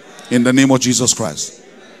 In the name of Jesus Christ.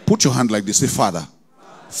 Put your hand like this. Say, Father,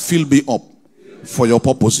 fill me up for your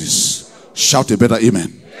purposes. Shout a better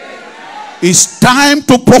amen. It's time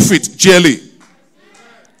to profit, GLA.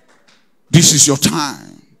 This is your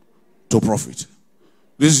time to profit.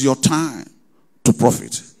 This is your time to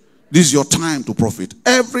profit. This is your time to profit.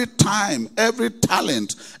 Every time, every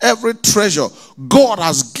talent, every treasure God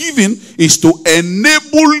has given is to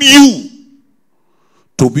enable you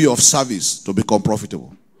to be of service, to become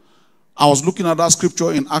profitable. I was looking at that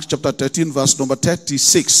scripture in Acts chapter 13, verse number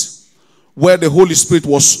 36, where the Holy Spirit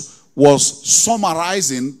was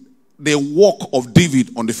summarizing the work of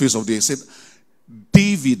David on the face of the earth. He said,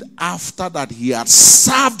 David, after that he had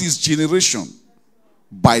served his generation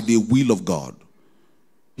by the will of God,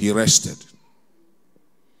 he rested.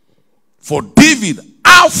 For David,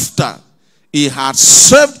 after he had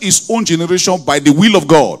served his own generation by the will of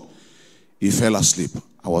God, he fell asleep.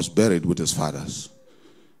 I was buried with his fathers.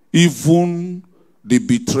 Even the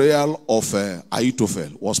betrayal of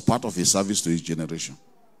Ahithophel was part of his service to his generation.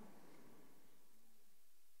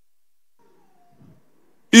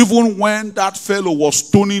 Even when that fellow was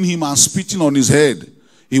stoning him and spitting on his head,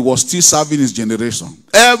 he was still serving his generation.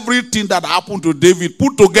 Everything that happened to David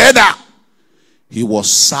put together, he was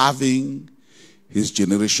serving his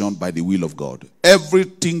generation by the will of God.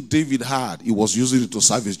 Everything David had, he was using it to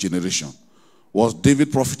serve his generation. Was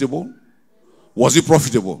David profitable? Was he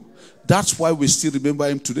profitable? That's why we still remember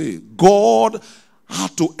him today. God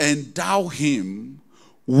had to endow him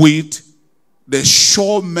with the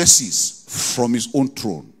sure mercies from his own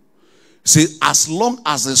throne. See, as long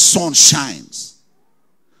as the sun shines,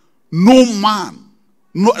 no man,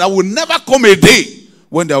 there will never come a day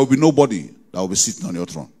when there will be nobody that will be sitting on your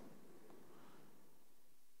throne.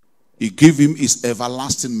 He gave him his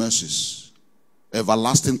everlasting mercies,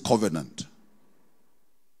 everlasting covenant.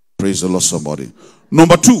 Praise the Lord, somebody.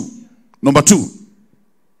 Number two,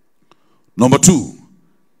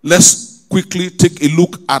 let's quickly take a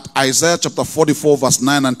look at Isaiah chapter 44 verse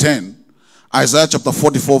 9 and 10. Isaiah chapter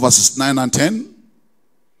 44 verses 9 and 10.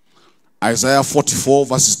 Isaiah 44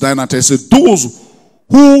 verses 9 and 10 says, those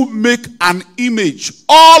who make an image,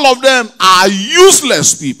 all of them are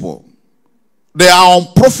useless people. They are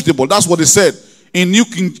unprofitable. That's what they said in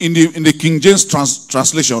the King James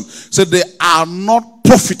translation. Said they are not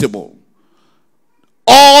profitable.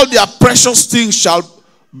 All their precious things shall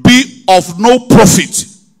be of no profit.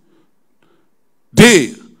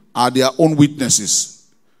 They are their own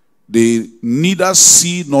witnesses. They neither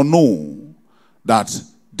see nor know that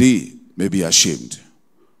they may be ashamed.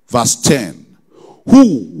 Verse 10.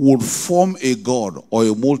 Who would form a god or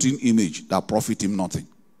a molten image that profit him nothing?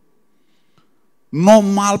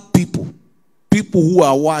 Normal people, people who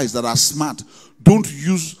are wise, that are smart, don't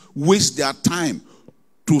waste their time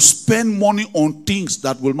to spend money on things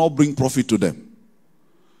that will not bring profit to them.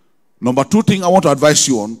 Number two thing I want to advise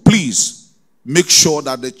you on, please make sure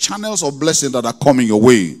that the channels of blessing that are coming your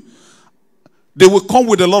way, they will come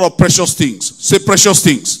with a lot of precious things. Say precious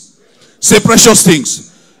things. Say precious things.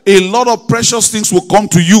 A lot of precious things will come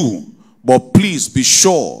to you, but please be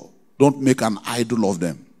sure, don't make an idol of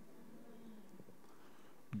them.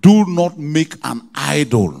 Do not make an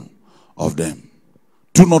idol of them.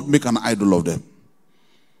 Do not make an idol of them.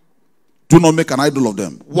 Do not make an idol of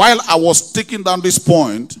them. While I was taking down this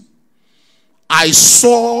point, I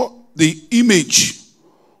saw the image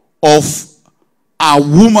of a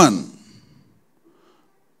woman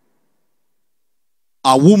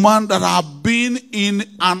that had been in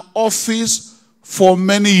an office for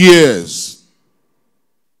many years.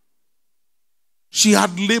 She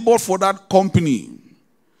had labored for that company.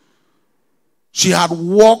 She had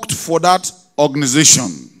worked for that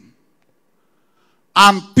organization.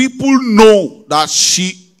 And people know that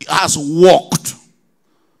she has worked.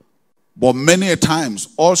 But many a times,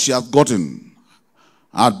 all she has gotten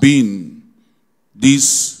had been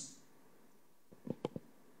these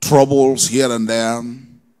troubles here and there.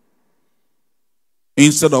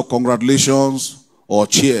 Instead of congratulations or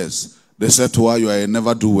cheers, they said to her, you are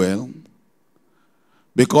never do well.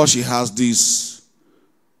 Because she has this,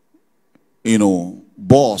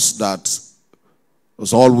 boss that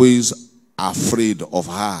was always afraid of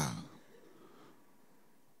her.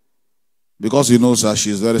 Because he knows that she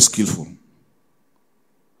is very skillful.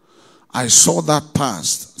 I saw that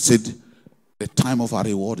past. Said, the time of our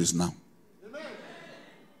reward is now.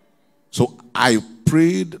 So I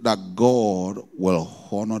prayed that God will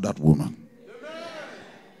honor that woman.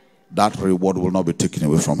 That reward will not be taken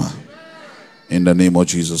away from her. In the name of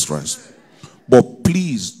Jesus Christ. But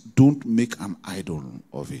please don't make an idol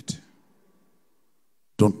of it.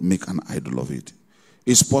 Don't make an idol of it.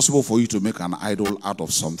 It's possible for you to make an idol out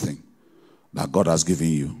of something that God has given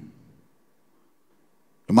you.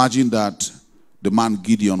 Imagine that the man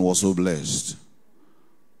Gideon was so blessed.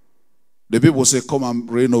 The people say, come and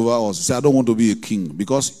reign over us. He said, I don't want to be a king.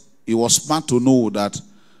 Because he was smart to know that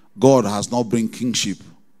God has not bring kingship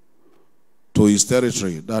to his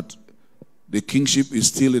territory. That the kingship is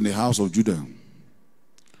still in the house of Judah.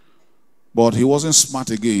 But he wasn't smart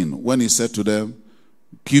again when he said to them,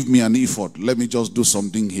 give me an ephod. Let me just do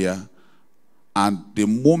something here. And the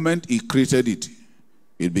moment he created it,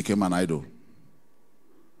 it became an idol.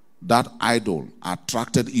 That idol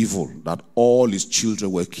attracted evil, that all his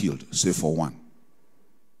children were killed, save for one.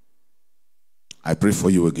 I pray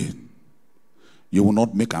for you again. You will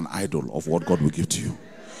not make an idol of what God will give to you.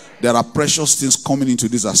 There are precious things coming into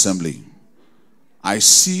this assembly. I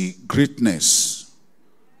see greatness.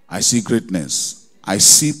 I see greatness. I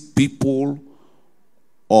see people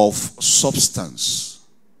of substance.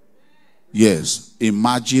 Yes,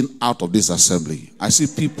 emerging out of this assembly. I see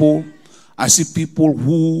people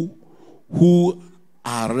who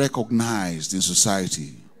are recognized in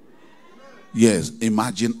society. Yes,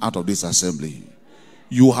 emerging out of this assembly.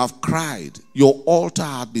 You have cried. Your altar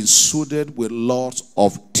has been soothed with lots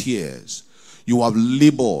of tears. You have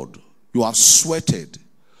labored. You have sweated.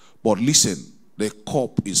 But listen, the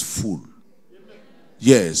cup is full.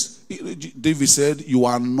 Yes, David said, you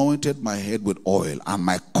anointed my head with oil and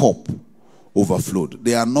my cup overflowed.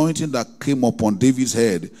 The anointing that came upon David's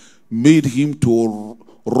head made him to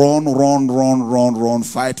run,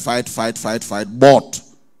 fight. But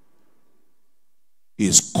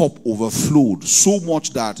his cup overflowed so much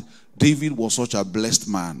that David was such a blessed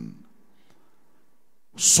man.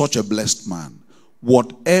 Such a blessed man.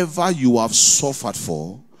 Whatever you have suffered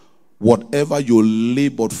for, whatever you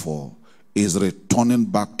labored for, is returning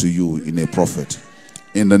back to you in a prophet.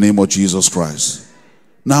 In the name of Jesus Christ.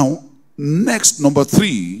 Now, next, number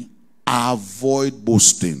 3, avoid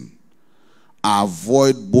boasting.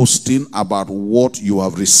 Avoid boasting about what you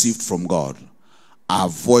have received from God.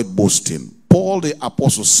 Avoid boasting. Paul the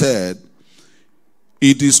apostle said,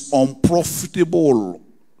 it is unprofitable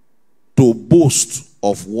to boast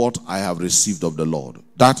of what I have received of the Lord.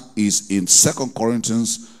 That is in 2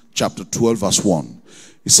 Corinthians chapter 12 verse 1.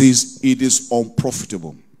 It says, it is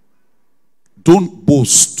unprofitable. Don't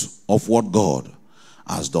boast of what God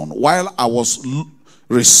has done. While I was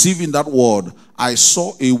receiving that word, I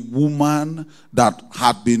saw a woman that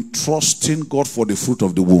had been trusting God for the fruit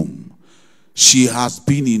of the womb. She has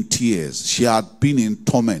been in tears. She had been in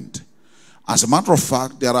torment. As a matter of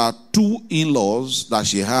fact, there are 2 in-laws that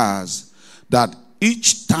she has that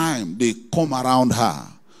each time they come around her,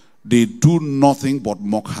 they do nothing but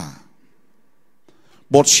mock her.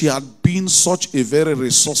 But she had been such a very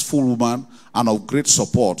resourceful woman and of great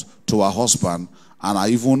support to her husband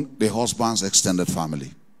and even the husband's extended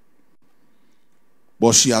family.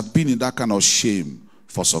 But she had been in that kind of shame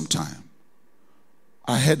for some time.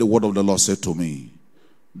 I heard the word of the Lord say to me,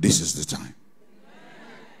 this is the time.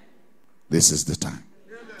 This is the time.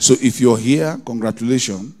 So if you're here,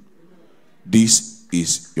 congratulations. This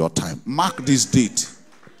is your time. Mark this date.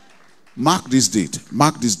 Mark this date.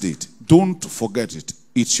 Mark this date. Don't forget it.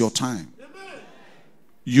 It's your time.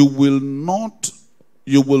 You will not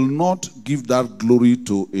give that glory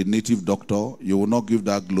to a native doctor. You will not give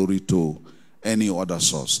that glory to any other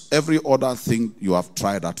source. Every other thing you have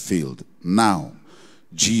tried that failed. Now,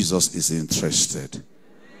 Jesus is interested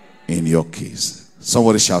in your case.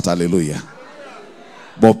 Somebody shout hallelujah.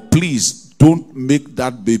 But please, don't make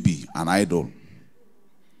that baby an idol.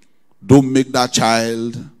 Don't make that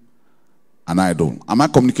child an idol. Am I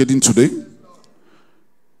communicating today?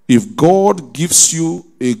 If God gives you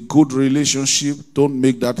a good relationship, don't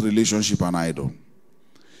make that relationship an idol.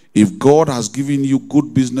 If God has given you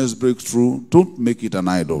good business breakthrough, don't make it an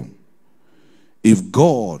idol. If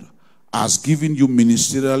God has given you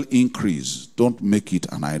ministerial increase, don't make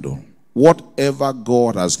it an idol. Whatever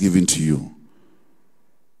God has given to you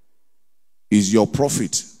is your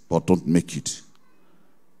profit, but don't make it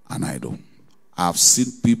an idol. I've seen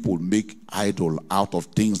people make idol out of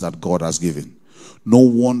things that God has given. No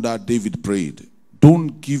wonder David prayed,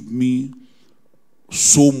 don't give me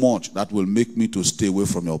so much that will make me to stay away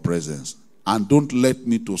from your presence. And don't let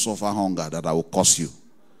me to suffer hunger that I will curse you.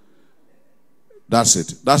 That's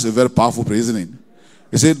it. That's a very powerful prayer, isn't it?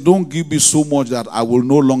 He said, don't give me so much that I will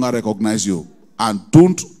no longer recognize you. And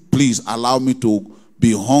don't please allow me to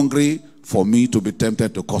be hungry for me to be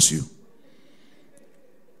tempted to curse you.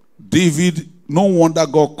 David, no wonder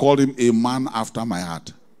God called him a man after my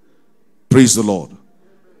heart. Praise the Lord.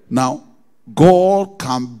 Now, God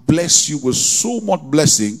can bless you with so much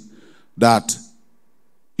blessing that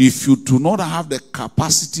if you do not have the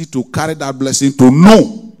capacity to carry that blessing, to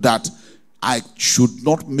know that I should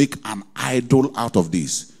not make an idol out of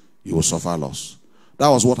this, you will suffer loss. That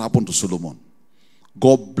was what happened to Solomon.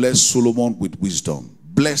 God blessed Solomon with wisdom,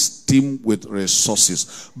 blessed him with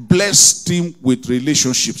resources, blessed him with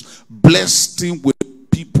relationships, blessed him with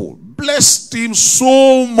people, blessed him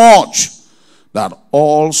so much that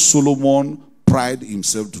all Solomon prided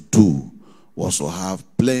himself to do was to have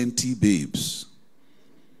plenty babes.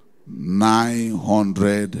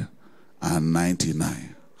 999.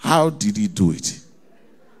 How did he do it?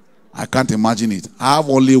 I can't imagine it. I have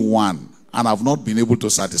only one, and I've not been able to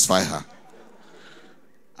satisfy her.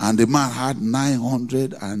 And the man had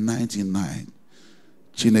 999.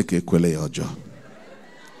 Chineke kwele ojo.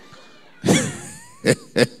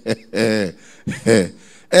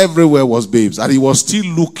 Everywhere was babes, and he was still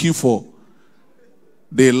looking for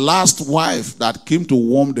the last wife that came to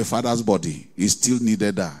warm the father's body. He still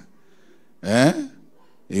needed her.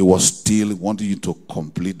 He was still wanting you to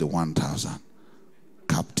complete the 1,000.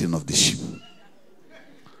 Captain of the ship.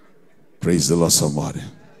 Praise the Lord, somebody.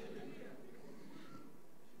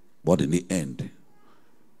 But in the end,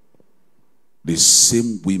 the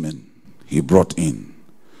same women he brought in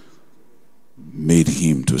made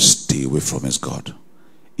him to stay away from his God.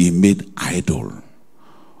 He made idol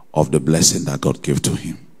of the blessing that God gave to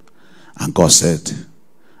him. And God said,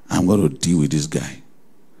 I'm going to deal with this guy.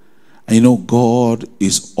 And you know, God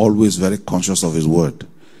is always very conscious of his word.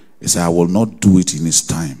 He said, I will not do it in his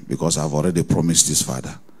time because I've already promised his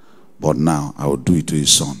father. But now I will do it to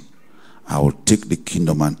his son. I will take the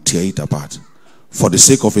kingdom and tear it apart. For the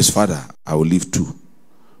sake of his father, I will leave 2.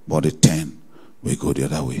 But the 10 will go the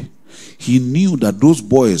other way. He knew that those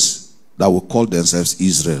boys that will call themselves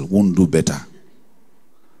Israel won't do better.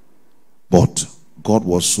 But God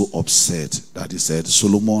was so upset that he said,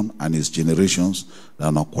 Solomon and his generations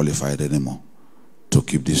are not qualified anymore to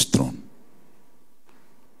keep this throne.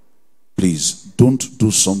 Please, don't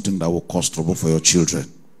do something that will cause trouble for your children.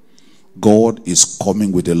 God is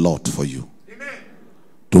coming with a lot for you. Amen.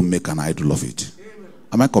 To make an idol of it. Amen.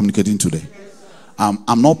 Am I communicating today? Yes,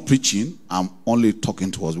 I'm not preaching. I'm only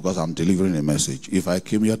talking to us because I'm delivering a message. If I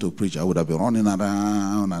came here to preach, I would have been running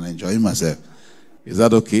around and enjoying myself. Is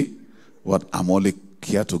that okay? But I'm only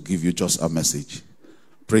here to give you just a message.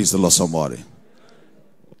 Praise the Lord, somebody.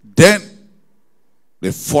 Then,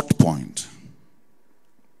 the fourth point.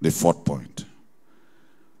 The fourth point.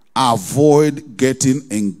 Avoid getting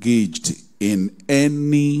engaged in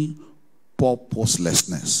any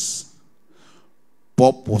purposelessness.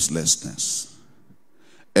 Purposelessness.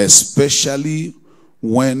 Especially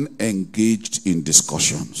when engaged in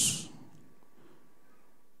discussions.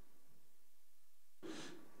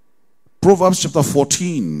 Proverbs chapter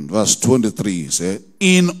 14 verse 23 says,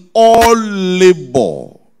 in all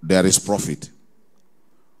labor there is profit.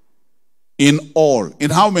 In all.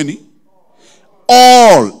 In how many?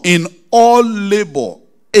 All. In all labor.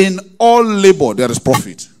 In all labor there is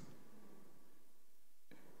profit.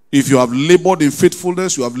 If you have labored in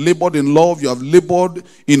faithfulness, you have labored in love, you have labored,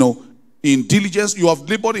 in diligence, you have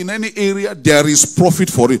labored in any area, there is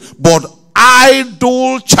profit for it. But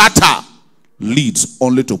idle chatter leads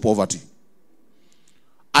only to poverty.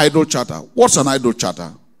 Idle chatter. What's an idle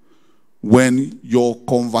chatter? When your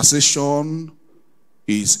conversation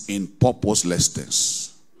is in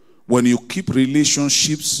purposelessness. When you keep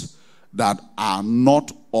relationships that are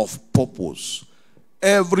not of purpose.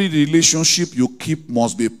 Every relationship you keep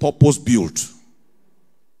must be purpose built.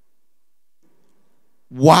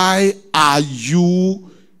 Why are you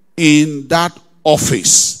in that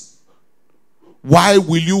office? Why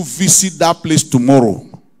will you visit that place tomorrow?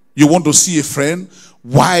 You want to see a friend?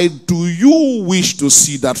 Why do you wish to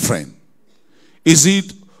see that friend? Is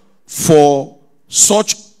it for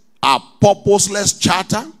such a purposeless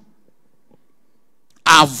chatter?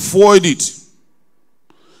 Avoid it.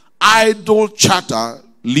 Idle chatter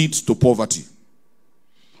leads to poverty.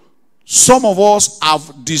 Some of us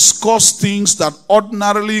have discussed things that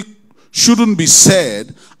ordinarily shouldn't be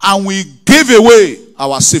said, and we gave away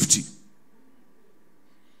our safety.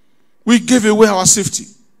 We gave away our safety.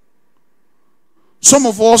 Some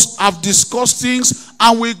of us have discussed things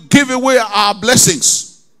and we gave away our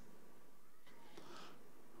blessings.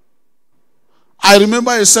 I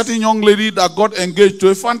remember a certain young lady that got engaged to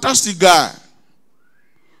a fantastic guy.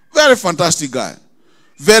 Very fantastic guy.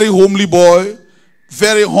 Very homely boy.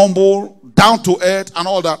 Very humble. Down to earth and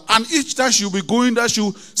all that. And each time she'll be going there,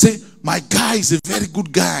 she'll say, my guy is a very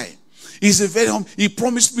good guy. He's a very he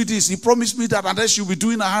promised me this. He promised me that. And then she'll be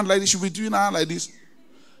doing her hand like this. She'll be doing her hand like this.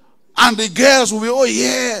 And the girls will be, oh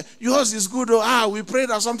yeah, yours is good. Oh, we pray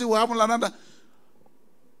that something will happen like that.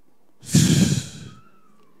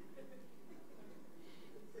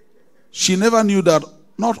 She never knew that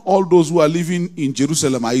not all those who are living in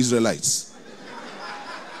Jerusalem are Israelites.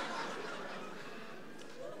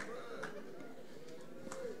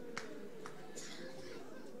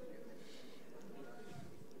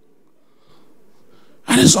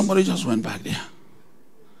 And then somebody just went back there.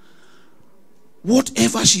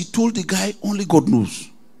 Whatever she told the guy, only God knows.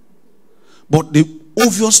 But they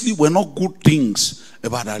obviously were not good things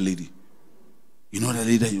about that lady. You know that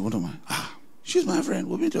lady you want to mind? She's my friend.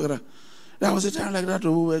 We've been together. There was a time like that. We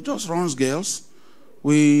were just runs girls.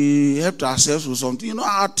 We helped ourselves with something. You know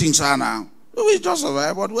how things are now. We just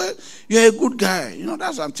survive. But you're a good guy. You know,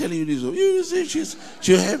 that's why I'm telling you this. You see,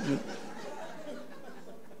 she'll help you.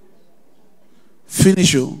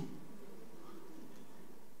 Finish you.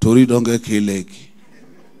 Tori don't get killed.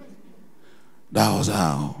 That was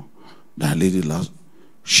how that lady lost.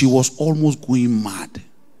 She was almost going mad.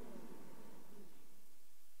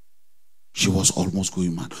 She was almost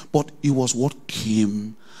going mad. But it was what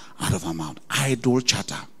came out of her mouth. Idle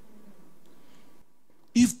chatter.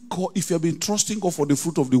 If you have been trusting God for the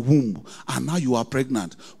fruit of the womb and now you are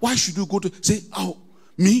pregnant, why should you go to say, oh,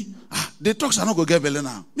 me? The talks are not going to get belly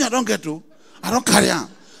now. Me, I don't get to. I don't carry on.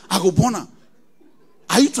 I go born her.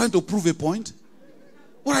 Are you trying to prove a point?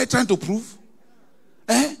 What are you trying to prove?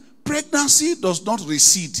 Pregnancy does not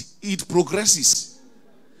recede. It progresses.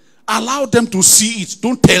 Allow them to see it.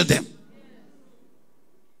 Don't tell them.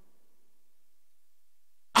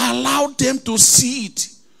 Allow them to see it.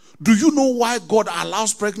 Do you know why God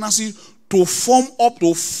allows pregnancy to form up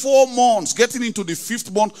to 4 months, getting into the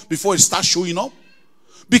 5th month before it starts showing up?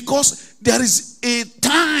 Because there is a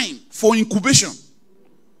time for incubation.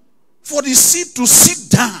 For the seed to sit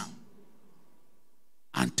down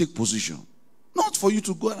and take position. Not for you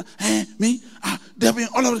to go,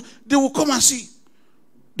 they will come and see.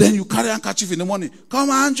 Then you carry a handkerchief in the morning. Come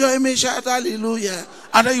and join me, shout hallelujah.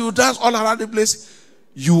 And then you dance all around the place.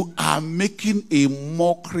 You are making a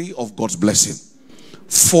mockery of God's blessing.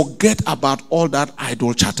 Forget about all that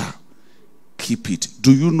idle chatter. Keep it.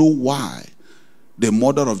 Do you know why the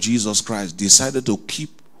mother of Jesus Christ decided to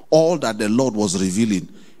keep all that the Lord was revealing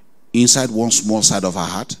inside one small side of her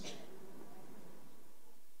heart?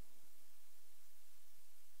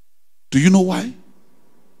 Do you know why?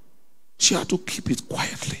 She had to keep it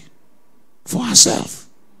quietly for herself,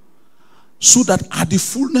 so that at the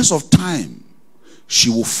fullness of time she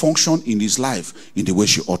will function in his life in the way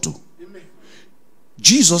she ought to. Amen.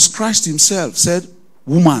 Jesus Christ himself said,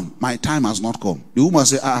 woman, my time has not come. The woman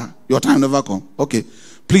said, your time never come. Okay,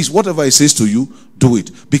 please, whatever he says to you, do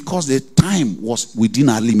it. Because the time was within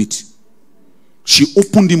her limit. She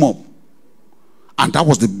opened him up. And that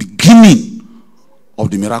was the beginning of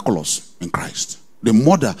the miraculous in Christ. The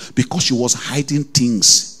mother, because she was hiding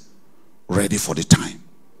things ready for the time.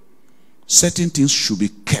 Certain things should be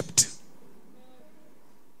kept.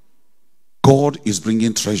 God is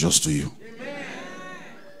bringing treasures to you. Amen.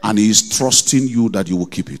 And he is trusting you that you will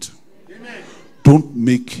keep it. Amen. Don't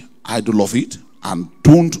make idol of it, and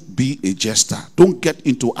don't be a jester. Don't get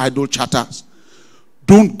into idle chatters.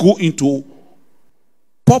 Don't go into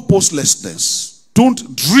purposelessness.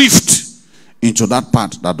 Don't drift into that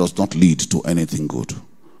path that does not lead to anything good.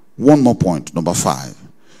 One more point, number 5.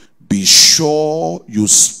 Be sure you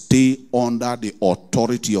stay under the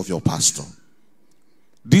authority of your pastor.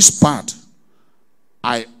 This part,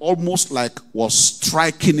 I almost was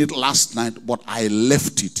striking it last night, but I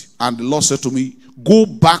left it. And the Lord said to me, go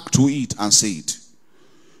back to it and say it.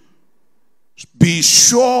 Be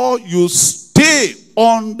sure you stay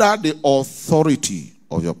under the authority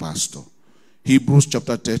of your pastor. Hebrews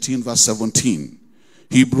chapter 13 verse 17.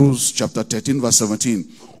 Hebrews chapter 13 verse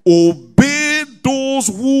 17. Obey those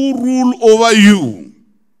who rule over you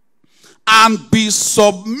and be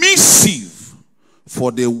submissive,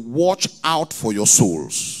 for they watch out for your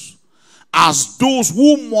souls as those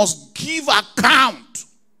who must give account.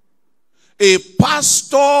 A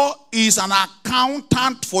pastor is an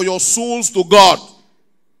accountant for your souls to God.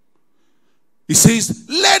 He says,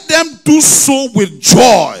 let them do so with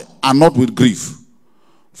joy and not with grief,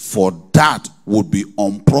 for that would be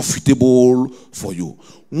unprofitable for you.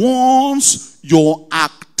 Once your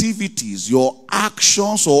activity activities, your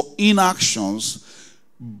actions or inactions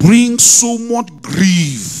bring so much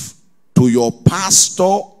grief to your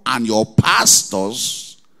pastor and your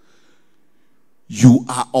pastors, you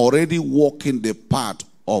are already walking the path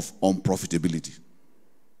of unprofitability.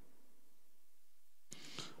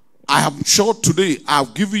 I am sure today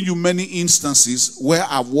I've given you many instances where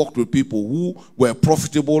I've worked with people who were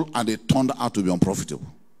profitable and they turned out to be unprofitable,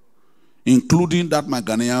 including that my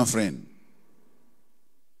Ghanaian friend.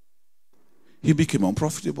 He became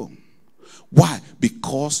unprofitable. Why?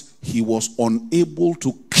 Because he was unable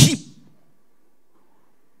to keep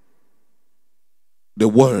the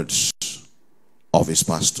words of his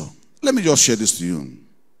pastor. Let me just share this to you.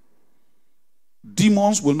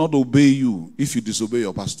 Demons will not obey you if you disobey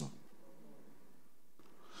your pastor.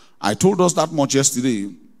 I told us that much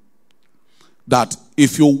yesterday, that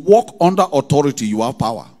if you walk under authority, you have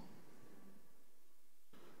power.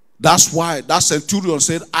 That's why that centurion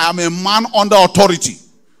said, I am a man under authority.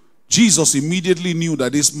 Jesus immediately knew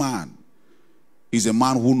that this man is a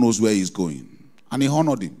man who knows where he's going. And he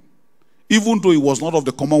honored him. Even though he was not of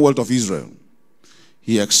the Commonwealth of Israel,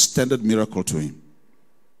 he extended miracle to him.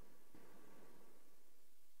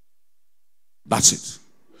 That's it.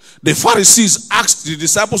 The Pharisees asked the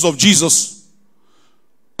disciples of Jesus,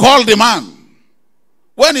 call the man.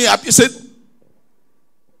 When he said,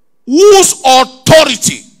 whose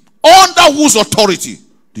authority, under whose authority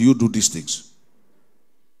do you do these things?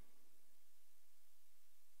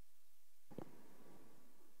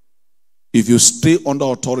 If you stay under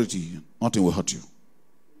authority, nothing will hurt you.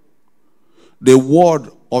 The word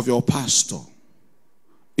of your pastor,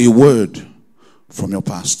 a word from your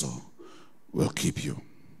pastor will keep you.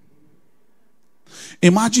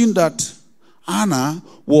 Imagine that Anna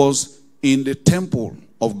was in the temple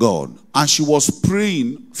of God and she was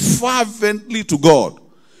praying fervently to God.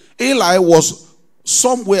 Eli was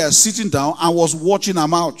somewhere sitting down and was watching her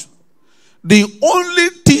mouth. The only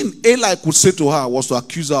thing Eli could say to her was to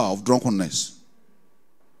accuse her of drunkenness.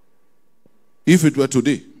 If it were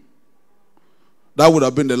today, that would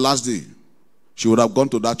have been the last day. She would have gone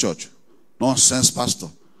to that church. Nonsense, pastor.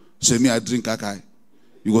 Say me, I drink kakai.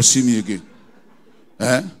 You go see me again.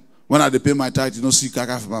 When I pay my tithe, you don't see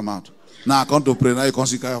kakai from my mouth. Now I come to pray, now you can't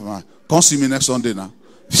see kakai from my mouth. Come see me next Sunday now.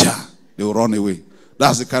 Yeah, they will run away.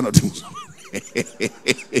 That's the kind of thing.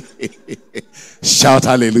 Shout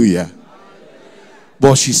hallelujah.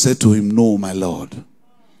 But she said to him, no, my Lord.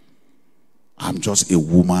 I'm just a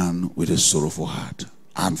woman with a sorrowful heart.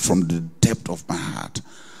 And from the depth of my heart,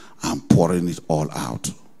 I'm pouring it all out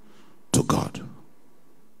to God.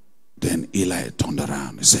 Then Eli turned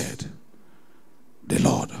around and said, the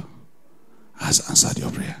Lord has answered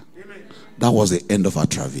your prayer. Amen. That was the end of her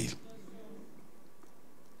travail.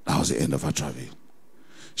 That was the end of her travail.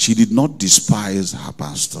 She did not despise her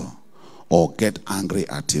pastor or get angry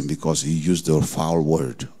at him because he used the foul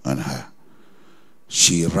word on her.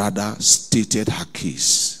 She rather stated her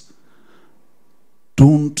case.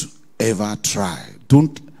 Don't ever try.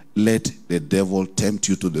 Don't let the devil tempt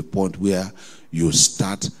you to the point where you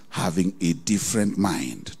start having a different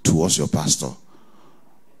mind towards your pastor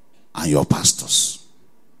and your pastors.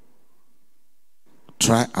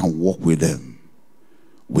 Try and walk with them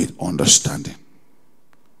with understanding.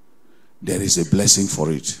 There is a blessing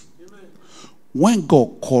for it. Amen. When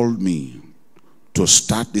God called me to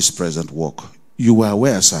start this present work, you were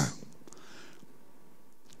aware, sir,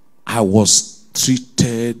 I was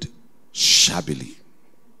treated shabbily.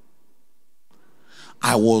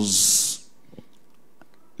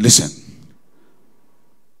 Listen,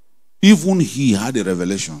 even he had a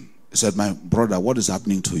revelation. He said, my brother, what is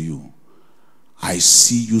happening to you? I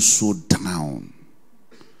see you so down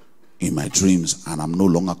in my dreams and I'm no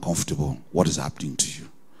longer comfortable. What is happening to you?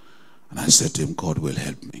 And I said to him, God will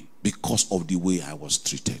help me because of the way I was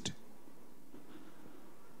treated.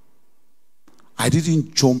 I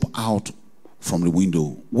didn't jump out from the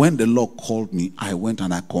window. When the Lord called me, I went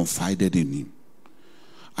and I confided in him.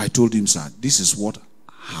 I told him, sir, this is what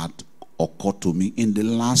had occurred to me in the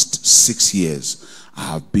last 6 years.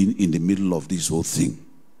 I have been in the middle of this whole thing.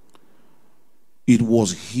 It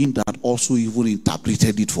was him that also even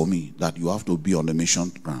interpreted it for me, that you have to be on the mission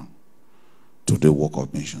ground to the work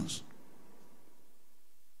of missions.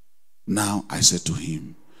 Now I said to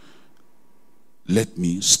him, let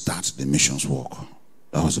me start the missions work.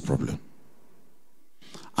 That was the problem.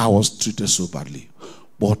 I was treated so badly,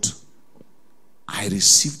 but I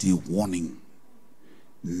received a warning.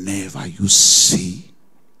 Never you say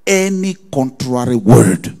any contrary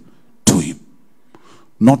word to him.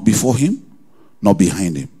 Not before him, not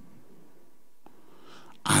behind him.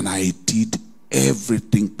 And I did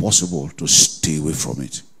everything possible to stay away from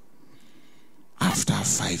it. After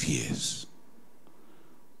 5 years,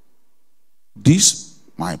 this,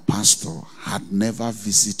 my pastor, had never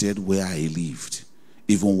visited where I lived,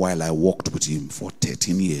 even while I worked with him for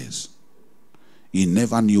 13 years. He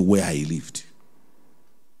never knew where I lived.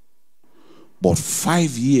 But 5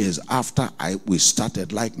 years after we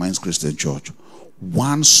started Like Minds Christian Church,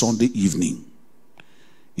 one Sunday evening,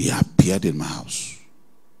 he appeared in my house.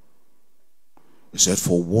 He said,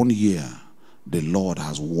 for 1 year, the Lord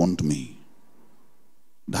has warned me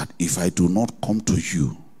that if I do not come to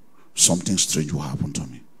you, something strange will happen to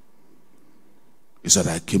me. He said,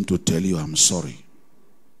 I came to tell you I'm sorry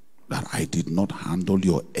that I did not handle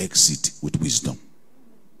your exit with wisdom.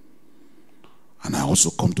 And I also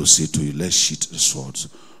come to say to you, let's sheath the swords.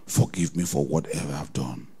 Forgive me for whatever I've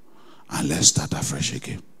done. And let's start afresh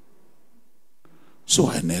again. So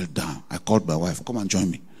I knelt down. I called my wife, come and join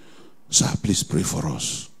me. Sir, please pray for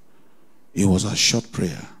us. It was a short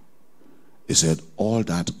prayer. He said, all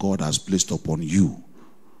that God has placed upon you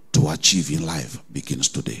to achieve in life begins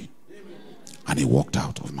today. And he walked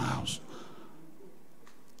out of my house.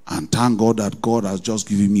 And thank God that God has just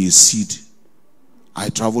given me a seed. I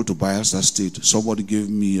traveled to Bayelsa State. Somebody gave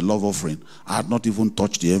me a love offering. I had not even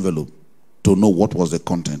touched the envelope to know what was the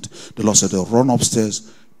content. The Lord said, run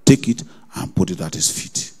upstairs, take it, and put it at his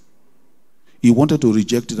feet. He wanted to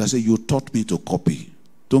reject it. I said, you taught me to copy.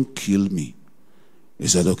 Don't kill me. He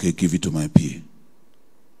said, okay, give it to my PA.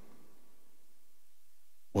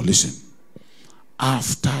 Well, listen.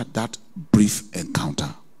 After that brief encounter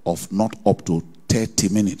of not up to 30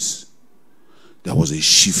 minutes, there was a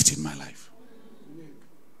shift in my life.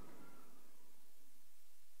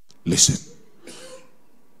 Listen.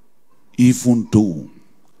 Even though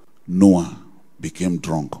Noah became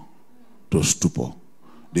drunk to stupor,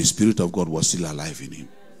 the Spirit of God was still alive in him.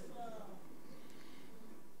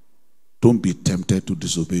 Don't be tempted to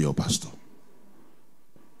disobey your pastor.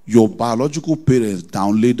 Your biological parents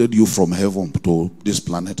downloaded you from heaven to this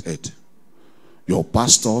planet Earth. Your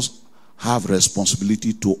pastors have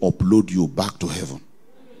responsibility to upload you back to heaven.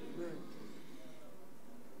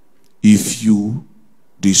 If you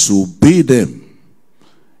disobey them,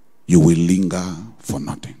 you will linger for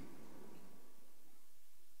nothing.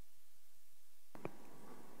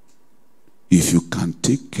 If you can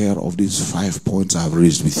take care of these 5 points I've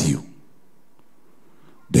raised with you,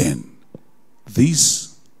 then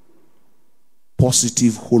this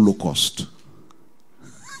positive Holocaust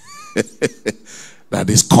that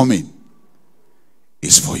is coming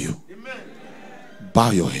is for you. Amen.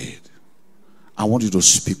 Bow your head. I want you to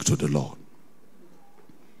speak to the Lord.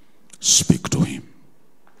 Speak to him.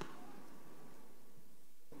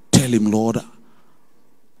 Tell him, Lord,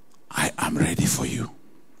 I am ready for you.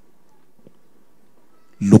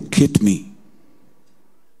 Locate me.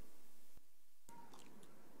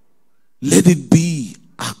 Let it be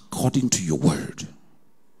according to your word.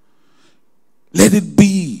 Let it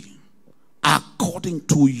be according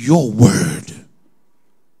to your word.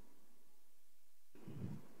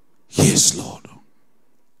 Yes, Lord.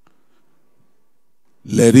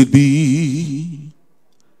 Let it be.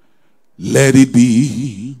 Let it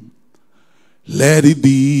be. Let it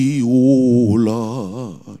be, oh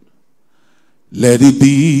Lord. Let it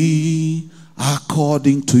be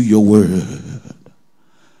according to your word.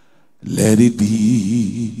 Let it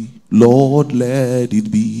be, Lord, let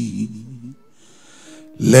it be.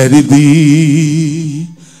 Let it be,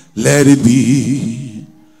 let it be.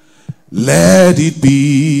 Let it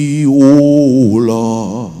be, oh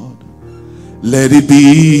Lord. Let it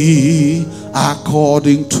be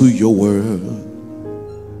according to your word.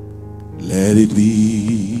 Let it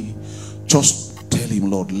be. Just tell him,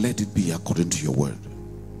 Lord, let it be according to your word.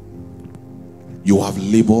 You have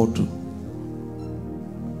labored.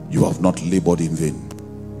 You have not labored in vain.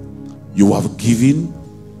 You have given.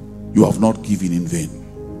 You have not given in vain.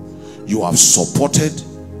 You have supported.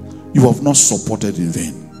 You have not supported in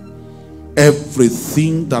vain.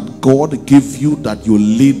 Everything that God gave you that you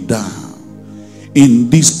laid down in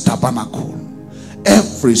this tabernacle,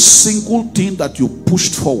 every single thing that you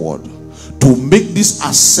pushed forward to make this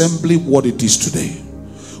assembly what it is today,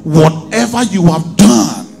 whatever you have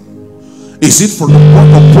done, is it from the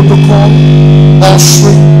point of protocol,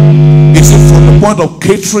 ushering? Is it from the point of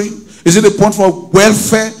catering? Is it the point for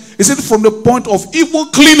welfare? Is it from the point of even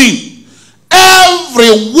cleaning?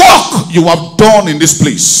 Every work you have done in this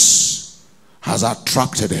place has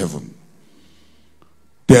attracted heaven.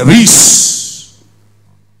 There is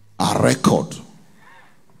a record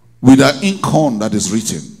with an ink on that is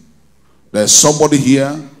written. There's somebody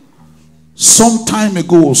here. Some time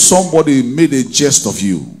ago, somebody made a jest of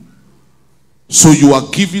you. So you are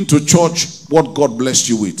giving to church what God blessed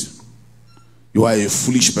you with. you are a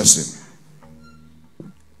foolish person.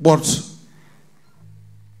 But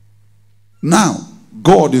now,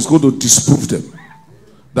 God is going to disprove them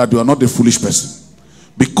that you are not a foolish person.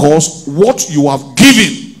 Because what you have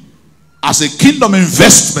given as a kingdom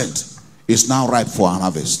investment is now ripe for an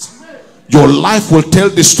harvest. Your life will tell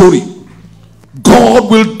the story. God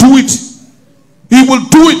will do it. He will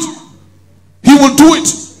do it. He will do it.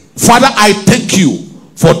 Father, I thank you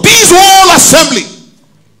for this whole assembly.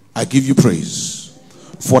 I give you praise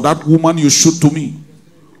for that woman you showed to me,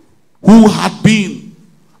 who had been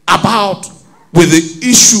about with the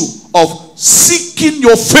issue of seeking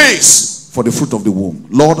your face for the fruit of the womb.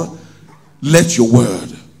 Lord, let your word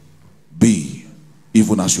be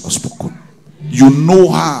even as you have spoken. You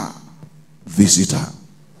know her. Visit her.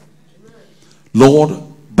 Lord,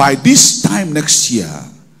 by this time next year,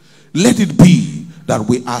 let it be that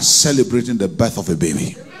we are celebrating the birth of a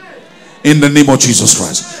baby. In the name of Jesus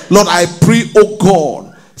Christ. Lord, I pray, oh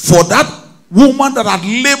God, for that woman that had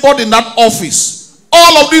labored in that office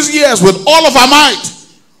all of these years with all of her might,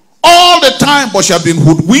 all the time, but she had been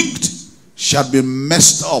hoodwinked, she had been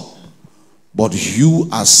messed up, but you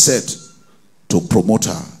are set to promote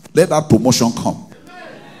her. Let that promotion come.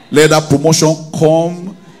 Let that promotion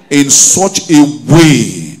come in such a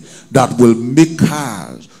way that will make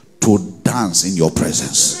her to dance in your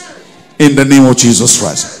presence. In the name of Jesus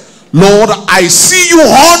Christ. Lord, I see you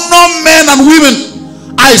honor men and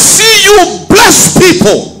women. I see you bless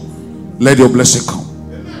people. Let your blessing come.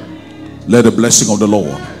 Let the blessing of the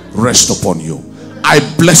Lord rest upon you. I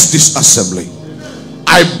bless this assembly.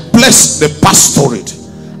 I bless the pastorate.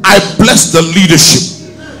 I bless the leadership.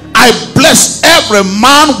 I bless every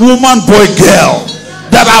man, woman, boy, girl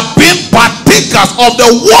that have been partakers of the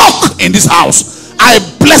work in this house. I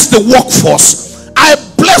bless the workforce. I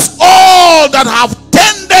bless all that have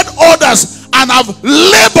tended others and have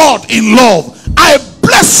labored in love. I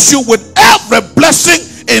bless you with every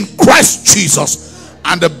blessing in Christ Jesus.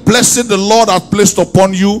 And the blessing the Lord has placed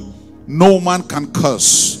upon you, no man can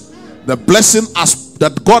curse. The blessing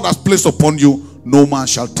that God has placed upon you, no man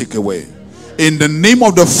shall take away. In the name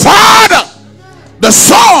of the Father, the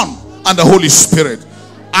Son, and the Holy Spirit.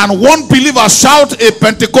 And one believer shout a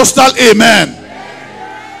Pentecostal amen.